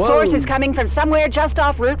 The Whoa. source is coming from somewhere just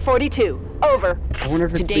off Route 42. Over. I wonder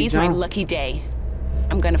if it's Today's Big my John. lucky day.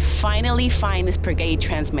 I'm gonna finally find this brigade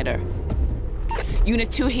transmitter.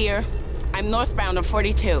 Unit 2 here. I'm northbound on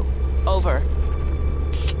 42. Over.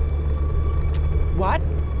 What?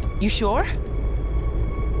 You sure?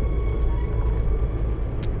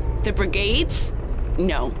 The brigades?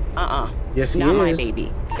 No. Yes, he Not my is.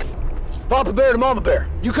 baby. Papa Bear to Mama Bear.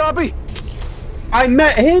 You copy? I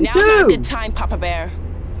met him Now's not a too. good time, Papa Bear.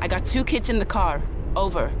 I got 2 kids in the car.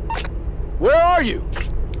 Over. Where are you?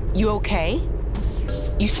 You okay?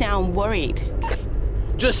 You sound worried.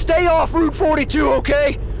 Just stay off Route 42,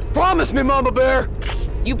 okay? Promise me, Mama Bear.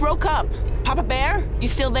 You broke up. Papa Bear, you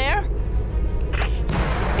still there?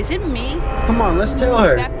 Is it me? Come on, let's tell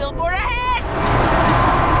Is her. that billboard ahead?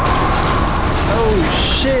 Oh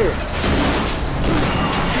shit.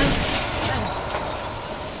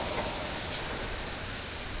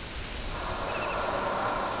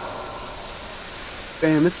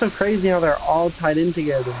 Damn, it's so crazy how they're all tied in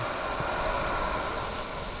together.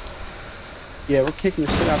 Yeah, we're kicking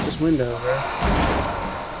the shit out this window, bro.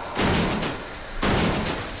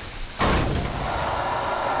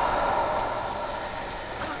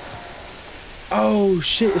 Oh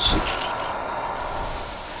shit,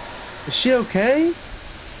 is she okay?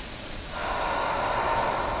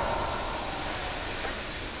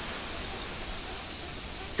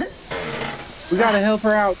 We gotta help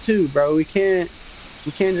her out too, bro. We can't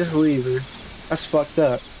just leave her. That's fucked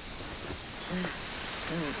up.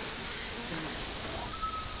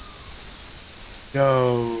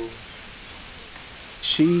 Yo.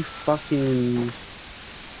 She fucking...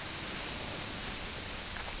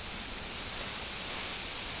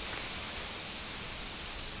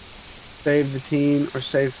 Save the teen or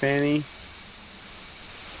save Fanny?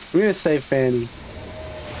 I'm gonna save Fanny.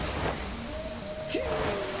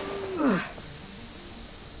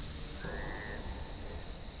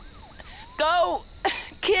 Go,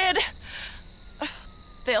 kid.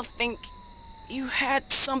 They'll think you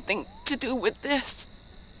had something to do with this.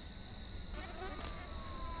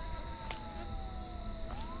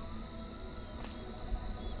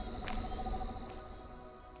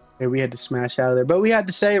 Yeah, we had to smash out of there, but we had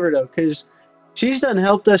to save her though, because she's done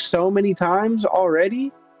helped us so many times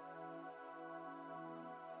already.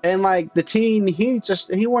 And like the teen, he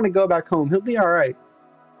want to go back home. He'll be all right.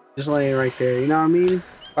 Just laying right there, you know what I mean?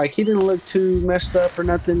 Like he didn't look too messed up or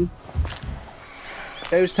nothing.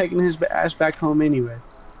 They was taking his ass back home anyway.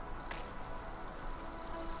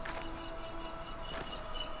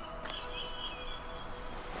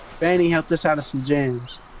 Fanny helped us out of some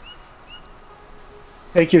jams.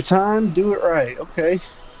 Take your time, do it right. Okay.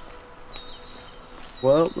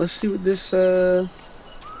 Well, let's see what this shit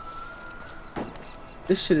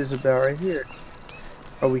is about right here.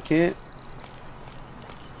 Oh, we can't?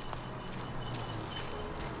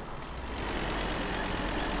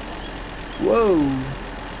 Whoa.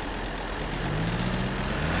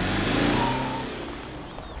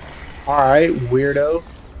 Alright, weirdo.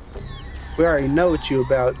 We already know what you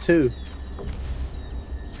about, too.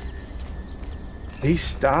 Did he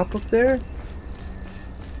stop up there?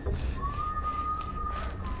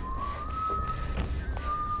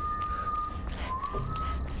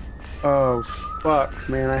 Oh, fuck,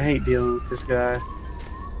 man. I hate dealing with this guy.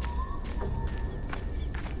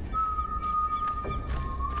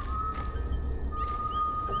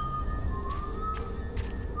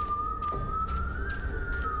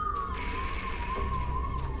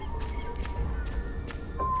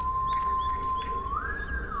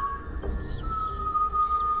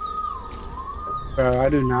 Bro, I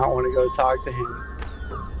do not want to go talk to him.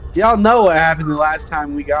 Y'all know what happened the last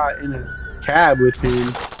time we got in a cab with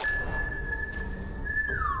him.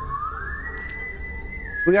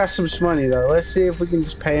 We got some money though. Let's see if we can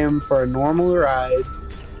just pay him for a normal ride.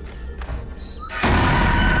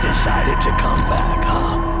 Decided to come back,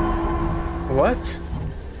 huh? What?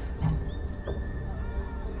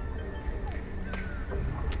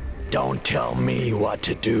 Don't tell me what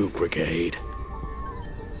to do, Brigade.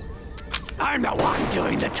 I'm the one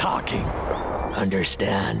doing the talking.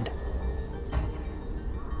 Understand?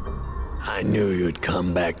 I knew you'd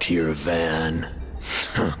come back to your van.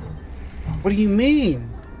 What do you mean?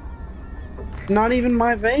 Not even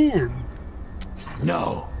my van.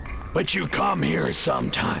 No, but you come here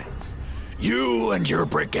sometimes. You and your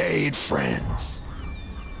brigade friends.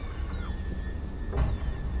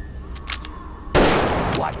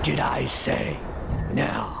 What did I say?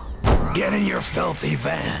 Now, get in your filthy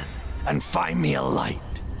van and find me a light.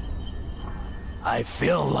 I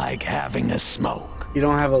feel like having a smoke. You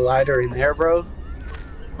don't have a lighter in there, bro?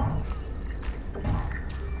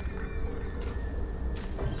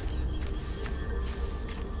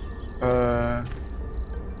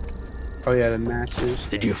 Oh yeah, the matches.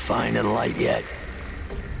 Did you find a light yet?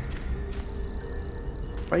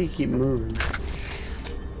 Why do you keep moving?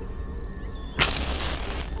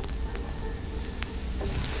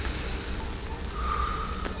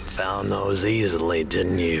 Found those easily,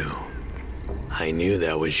 didn't you? I knew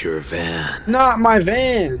that was your van. Not my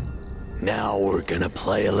van! Now we're gonna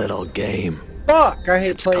play a little game. Fuck! I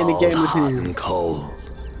hate playing a game with hot him. and cold.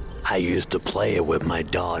 I used to play it with my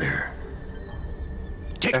daughter.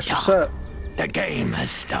 That's what's up. The game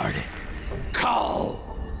has started. Call.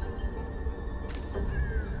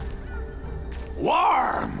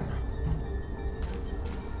 Warm.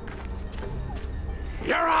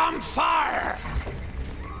 You're on fire.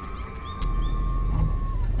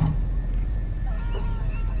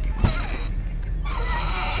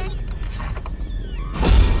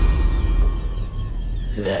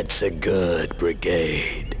 That's a good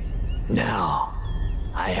brigade. Now,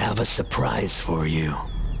 I have a surprise for you.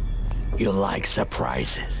 You like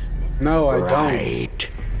surprises? No, I right. don't.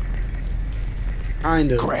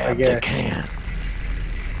 Kind of, Grab I guess. the can.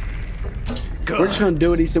 Good. We're just gonna do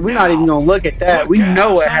what he said. We're not even gonna look at that. We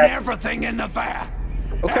know what happened. Everything in the van.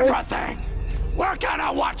 Okay. Everything. We're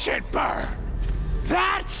gonna watch it burn.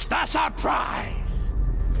 That's the surprise.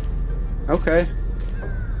 Okay.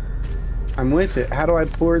 I'm with it. How do I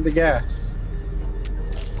pour the gas?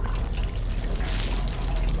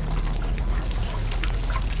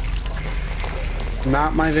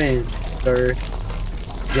 Not my van, sir.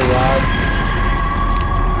 Gerard.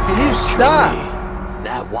 Can you stop? Truly,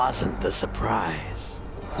 that wasn't the surprise.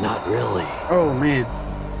 Not really. Oh, man.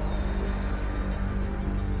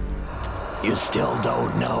 You still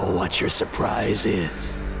don't know what your surprise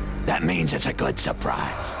is. That means it's a good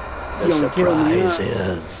surprise. The surprise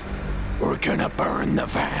is we're gonna burn the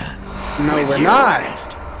van. No, we're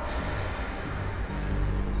not.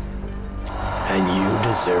 And you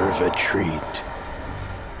deserve a treat.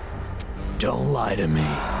 Don't lie to me.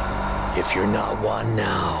 If you're not one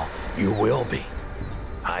now, you will be.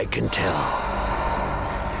 I can tell.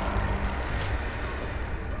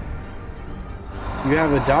 You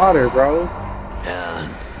have a daughter, bro.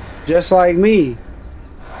 And just like me.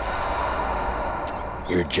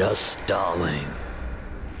 You're just stalling.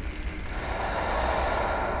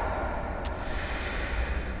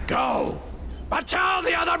 Go! But tell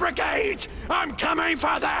the other brigades I'm coming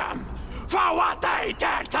for them! For what they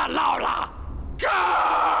did to Lola! Go!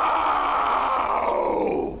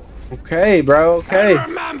 Okay, bro, okay. And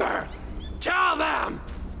remember, tell them!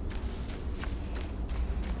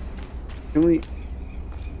 Can we...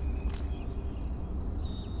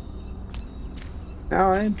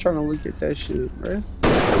 Now I am trying to look at that shit, bro.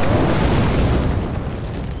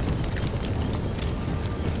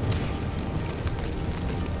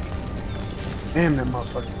 Damn, that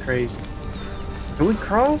motherfucker crazy. Can we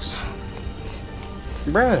cross?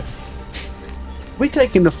 Bruh. We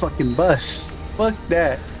taking the fucking bus. Fuck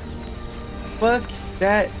that. Fuck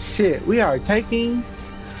that shit. We are taking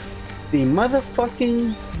the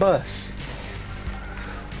motherfucking bus.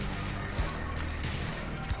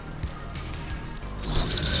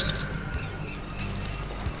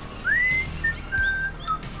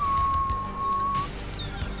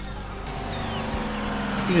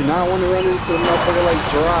 You do not want to run into a motherfucker like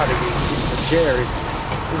Gerard again. Or Jared.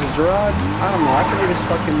 Is it Gerard? I don't know. I forget his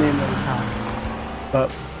fucking name every time. But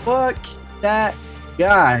fuck that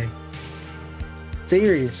guy.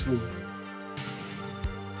 Seriously.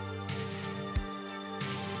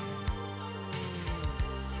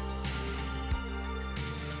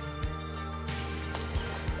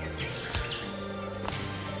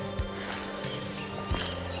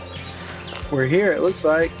 We're here, it looks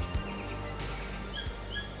like.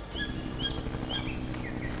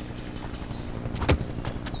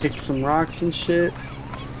 Pick some rocks and shit.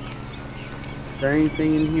 Is there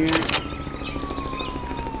anything in here?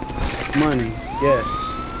 Money, yes.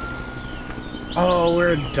 Oh,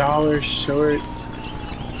 we're $1 short.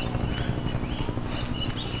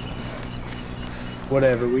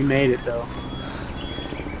 Whatever, we made it though.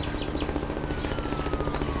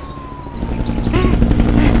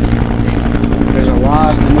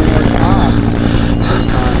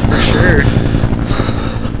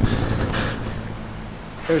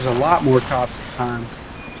 There's a lot more cops this time.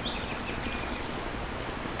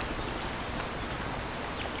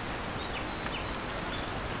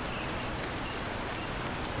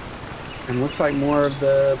 And looks like more of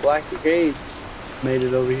the Black Brigades made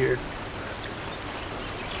it over here.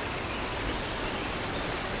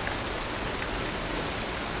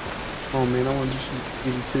 Oh man, I want to do some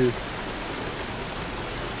graffiti too.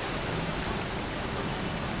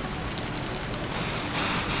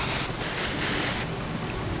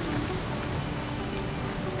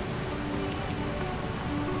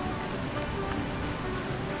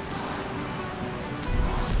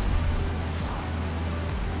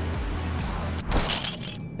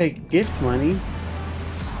 Take gift money.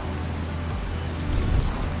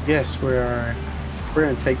 Yes, we're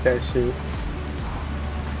gonna take that shit.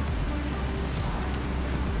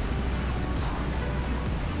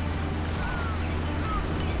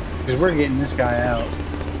 Because we're getting this guy out.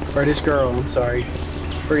 Or this girl, I'm sorry.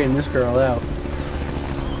 We're getting this girl out.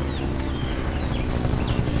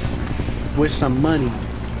 With some money.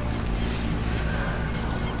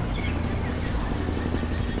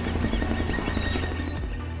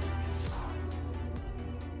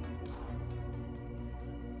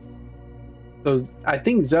 So I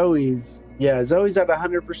think Zoe's at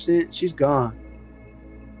 100%. She's gone.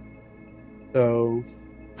 So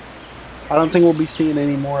I don't think we'll be seeing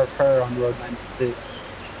any more of her on Road 96.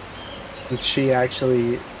 Since she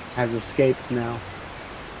actually has escaped now.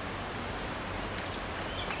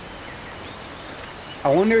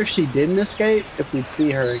 I wonder if she didn't escape, if we'd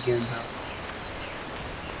see her again though.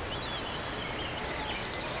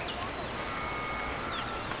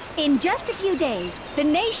 In just a few days, the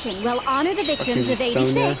nation will honor the victims of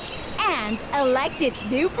 '86 and elect its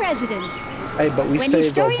new president. Hey, but we when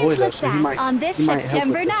saved our boy historians though, look so he back might, on this he might help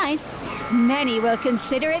September with this. 9th, many will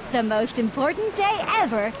consider it the most important day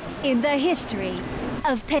ever in the history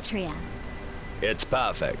of Petria. It's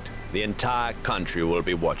perfect. The entire country will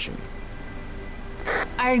be watching.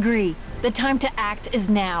 I agree. The time to act is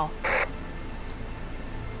now.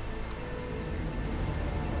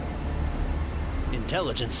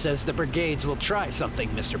 Intelligence says the brigades will try something,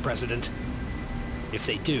 Mr. President. If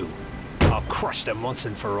they do, I'll crush them once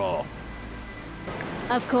and for all.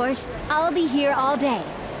 Of course, I'll be here all day,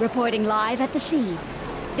 reporting live at the scene.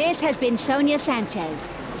 This has been Sonia Sanchez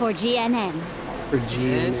for GNN. For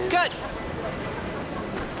GNN. And cut!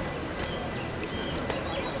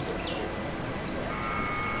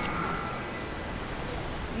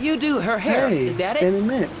 You do her hair, Hey, is that Stan it? and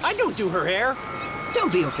Mitch. I don't do her hair.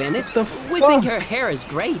 Don't be offended. What the We fuck? think her hair is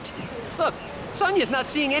great. Look, Sonia's not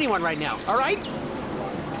seeing anyone right now, all right?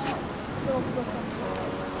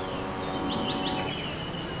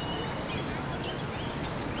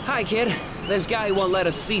 Hi, kid. This guy won't let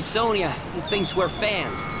us see Sonia. He thinks we're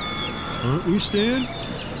fans. Aren't we, Stan?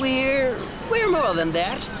 We're more than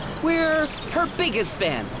that. We're her biggest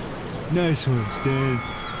fans. Nice one, Stan.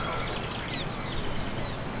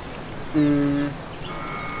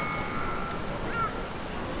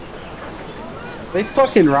 They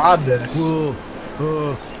fucking robbed us. Whoa,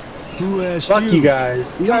 who asked Fuck you? you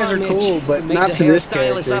guys. You guys are Come on, cool, Mitch. but Made not the to this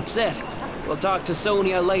hairstylist character. upset. We'll talk to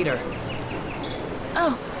Sonia later.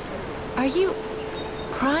 Oh, are you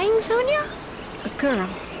crying, Sonia? A girl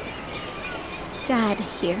died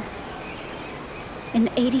here in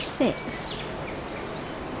 '86.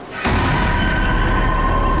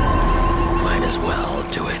 Might as well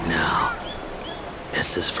do it now.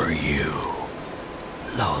 This is for you,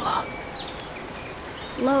 Lola.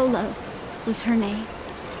 Lola was her name.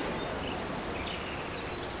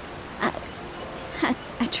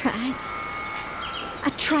 I tried. I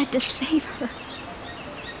tried to save her.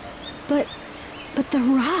 But the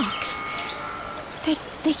rocks,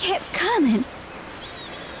 they kept coming.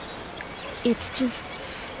 It's just,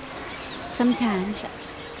 sometimes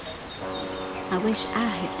I wish I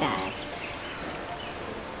had died.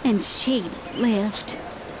 And she lived.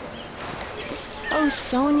 Oh,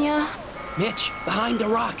 Sonia. Mitch, behind the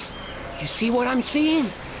rocks. You see what I'm seeing?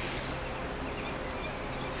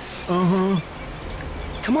 Uh-huh.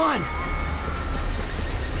 Come on.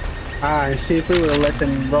 Alright, see if we would have let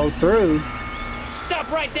them roll through. Stop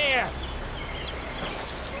right there!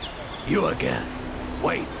 You again.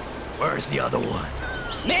 Wait, where's the other one?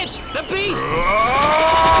 Mitch, the beast!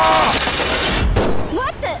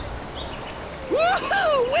 What the?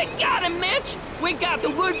 Woohoo! We got him, Mitch! We got the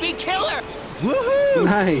would-be killer! Woohoo!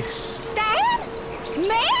 Nice. Stan?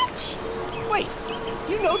 Mitch? Wait,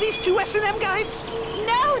 you know these two S&M guys?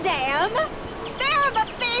 Know them? They're the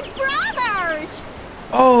Big Brothers!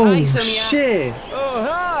 Oh, Hi, Sonia. shit. Oh,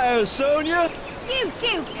 hi, Sonia. You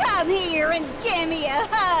two come here and give me a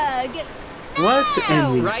hug. What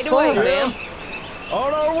in the Right fuck? away, ma'am.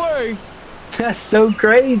 On our way. That's so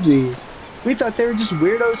crazy. We thought they were just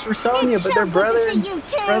weirdos for Sonya, It's but so they're good to see you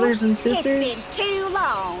too. brothers and It's been sisters. too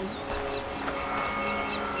long.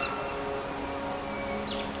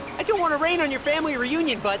 I don't want to rain on your family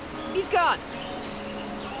reunion, but he's gone.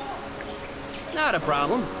 Not a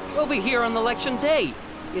problem. We'll be here on election day,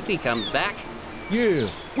 if he comes back. Yeah,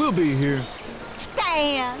 we'll be here.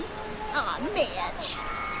 Stan. Aw, Mitch.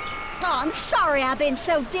 Oh, I'm sorry I've been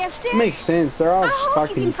so distant. Makes sense. They're all I hope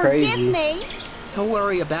you fucking can forgive crazy. me. Don't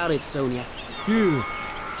worry about it, Sonya. Yeah,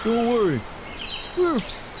 don't worry.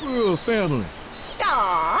 We're a family.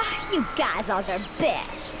 Aw, you guys are the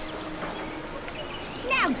best.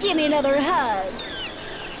 Now give me another hug.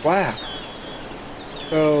 Wow.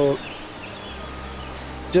 So,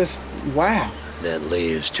 just wow. That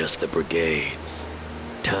leaves just the brigades.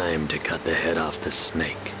 Time to cut the head off the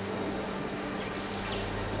snake.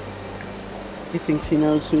 He thinks he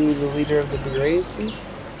knows who the leader of the brigades is?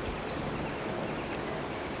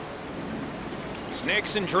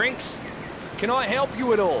 Snacks and drinks? Can I help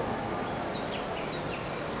you at all?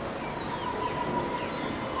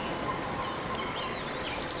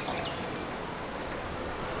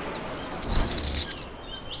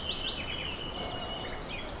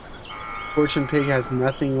 Fortune Pig has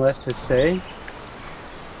nothing left to say?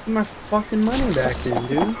 Give my fucking money back then,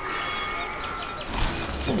 dude.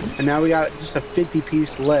 And now we got just a 50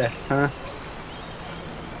 piece left, huh?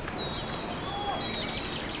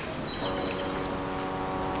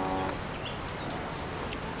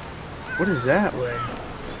 What is that way?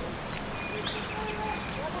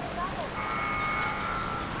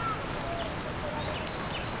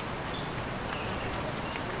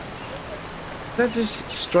 Is that just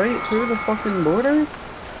straight through the fucking border?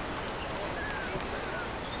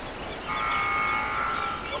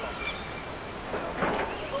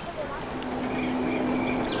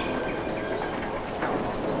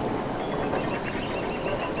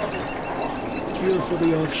 Here for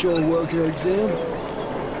the offshore worker exam?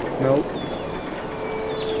 Nope.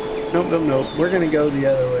 Nope. We're gonna go the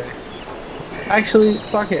other way. Actually,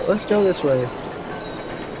 fuck it. Let's go this way.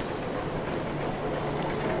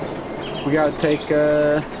 We gotta take,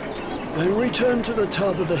 Then return to the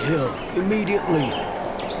top of the hill, immediately.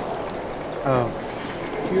 Oh.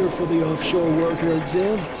 Here for the offshore worker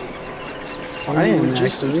exam? Are I you am,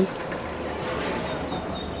 interested? actually.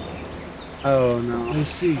 Oh, no. I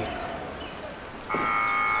see.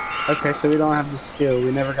 Okay, so we don't have the skill.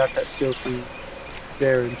 We never got that skill from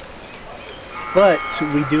Jared. But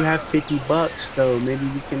we do have 50 bucks, though. Maybe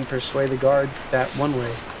we can persuade the guard that one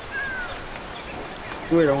way.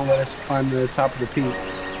 Weird, won't let us climb the top of the peak.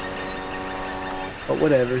 But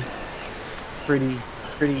whatever. Pretty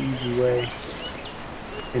easy way.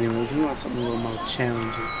 Anyways, we want something a little more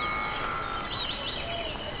challenging.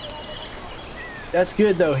 That's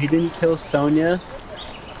good, though. He didn't kill Sonya.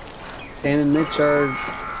 Dan and Mitch are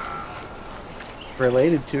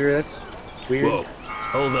related to her. That's weird. Whoa,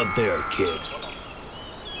 hold up there, kid.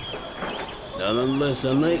 Not unless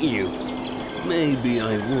I met you. Maybe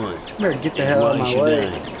I won't. Better get the hell out of Why my should way.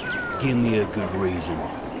 I? Give me a good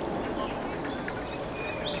reason.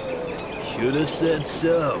 Should have said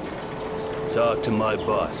so. Talk to my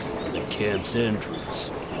boss at the camp's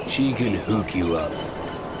entrance. She can hook you up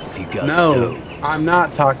if you got No, the dough. I'm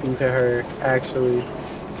not talking to her, actually.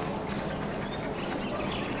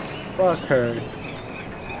 Fuck her.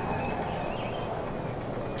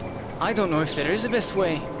 I don't know if there is a best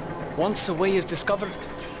way. Once a way is discovered,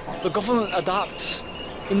 the government adapts.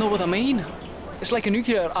 You know what I mean? It's like a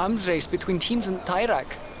nuclear arms race between teens in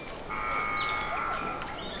Tyrak.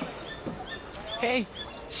 Hey,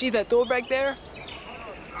 see that door back there?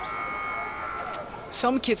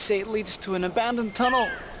 Some kids say it leads to an abandoned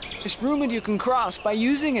tunnel. It's rumored you can cross by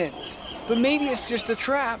using it. But maybe it's just a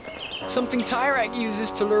trap. Something Tyrak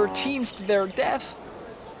uses to lure teens to their death.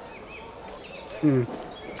 Hmm.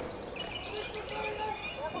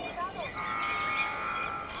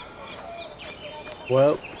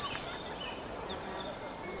 Well.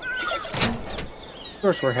 Of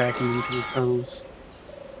course we're hacking into the tunnels.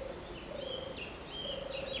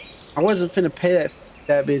 I wasn't finna pay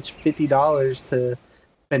that bitch $50 to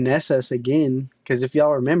finesse us again, because if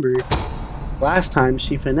y'all remember, last time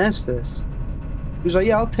she finessed us. He was like,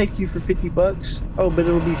 yeah, I'll take you for 50 bucks. Oh, but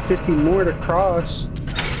it'll be 50 more to cross.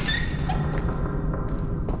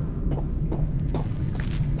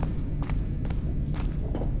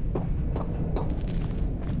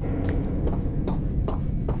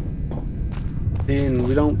 And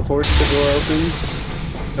we don't force the door open,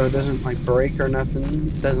 so it doesn't like break or nothing.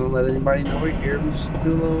 It doesn't let anybody know we're here. We just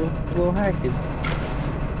do a little hacking.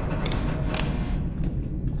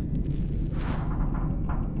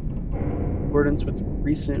 accordance with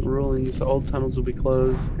recent rulings, the old tunnels will be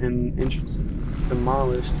closed and entrances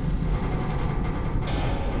demolished.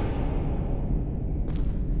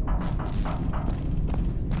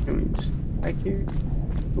 Can we just back here?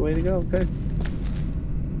 The way to go, okay.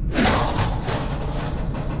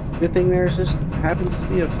 Good thing there's just happens to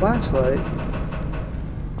be a flashlight.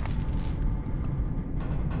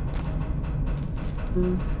 We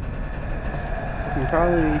can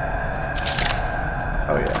probably...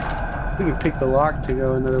 Oh yeah. We can pick the lock to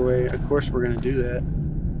go another way. Of course we're gonna do that.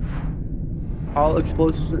 All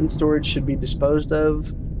explosives in storage should be disposed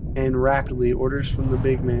of and rapidly. Orders from the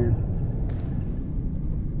big man.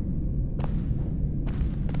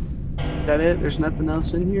 Is that it? There's nothing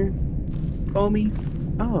else in here? Foamy?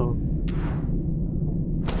 Oh.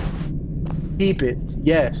 Keep it.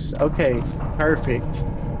 Yes. Okay. Perfect.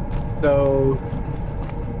 So,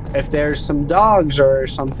 if there's some dogs or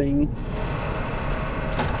something,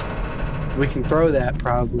 we can throw that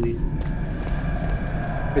probably.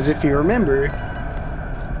 Because if you remember,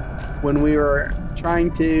 when we were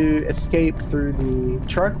trying to escape through the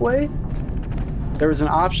truckway, there was an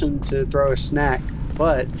option to throw a snack,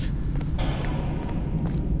 but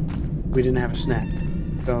we didn't have a snack.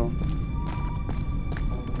 So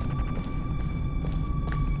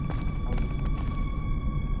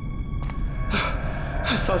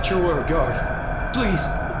I thought you were a guard. Please,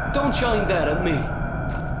 don't shine that at me.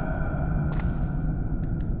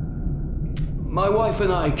 My wife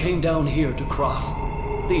and I came down here to cross.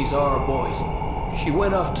 These are our boys. She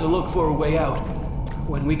went off to look for a way out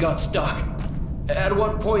when we got stuck. At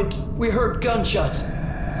one point, we heard gunshots.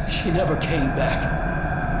 She never came back.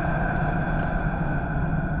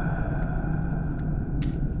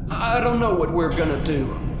 I don't know what we're gonna do,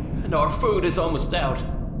 and our food is almost out.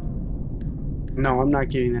 no, I'm not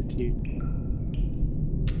giving that to you.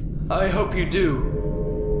 I hope you do.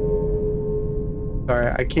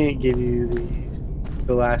 Sorry, I can't give you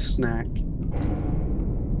the last snack.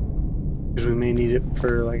 Because we may need it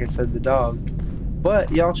for, like I said, the dog. But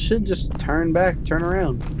y'all should just turn back, turn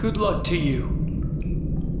around. Good luck to you.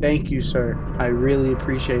 Thank you, sir. I really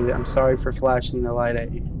appreciate it. I'm sorry for flashing the light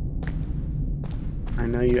at you. I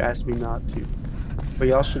know you asked me not to. But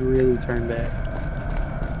y'all should really turn back.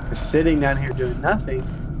 Just sitting down here doing nothing.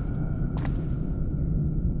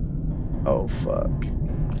 Oh, fuck.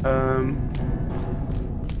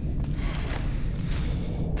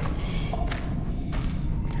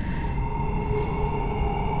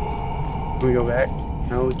 Can we go back?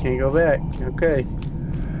 No, we can't go back. Okay.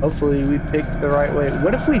 Hopefully we picked the right way.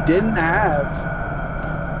 What if we didn't have...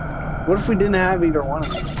 What if we didn't have either one of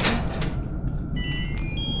them?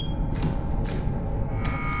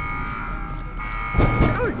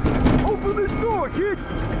 Hey! Open this door, kid!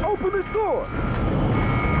 Open this door!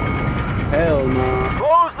 Hell no.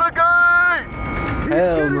 Close the gate!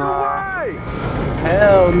 Hell no.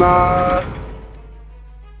 Hell no.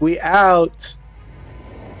 We out.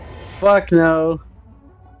 Fuck no.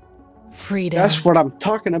 Freedom. That's what I'm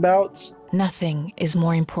talking about. Nothing is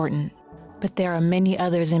more important, but there are many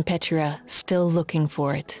others in Petra still looking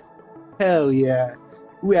for it. Hell yeah.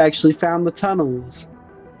 We actually found the tunnels.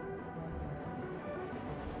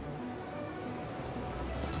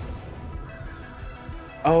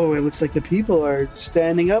 Oh, it looks like the people are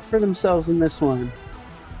standing up for themselves in this one.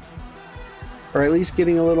 Or at least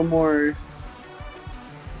getting a little more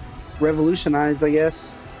revolutionized, I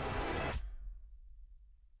guess.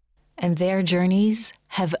 And their journeys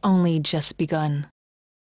have only just begun.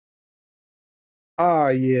 Ah,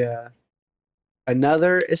 yeah.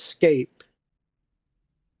 Another escape.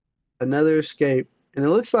 Another escape. And it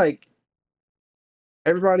looks like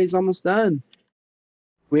everybody's almost done.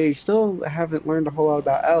 We still haven't learned a whole lot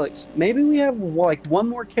about Alex. Maybe we have like one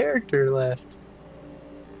more character left.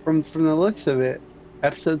 From the looks of it.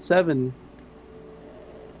 Episode 7.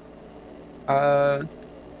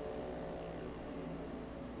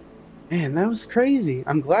 Man, that was crazy.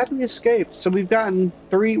 I'm glad we escaped. So we've gotten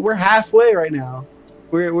 3. We're halfway right now.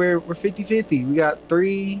 We're 50-50. We got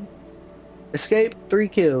 3 escaped, 3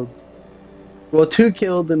 killed. Well, 2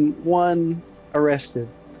 killed and 1 arrested.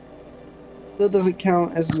 Still doesn't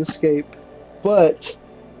count as an escape, but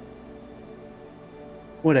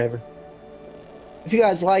whatever. If you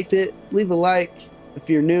guys liked it, leave a like. If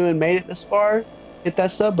you're new and made it this far, hit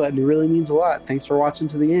that sub button. It really means a lot. Thanks for watching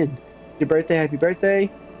to the end. Your birthday, happy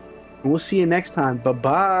birthday. And we'll see you next time.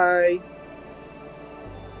 Bye-bye.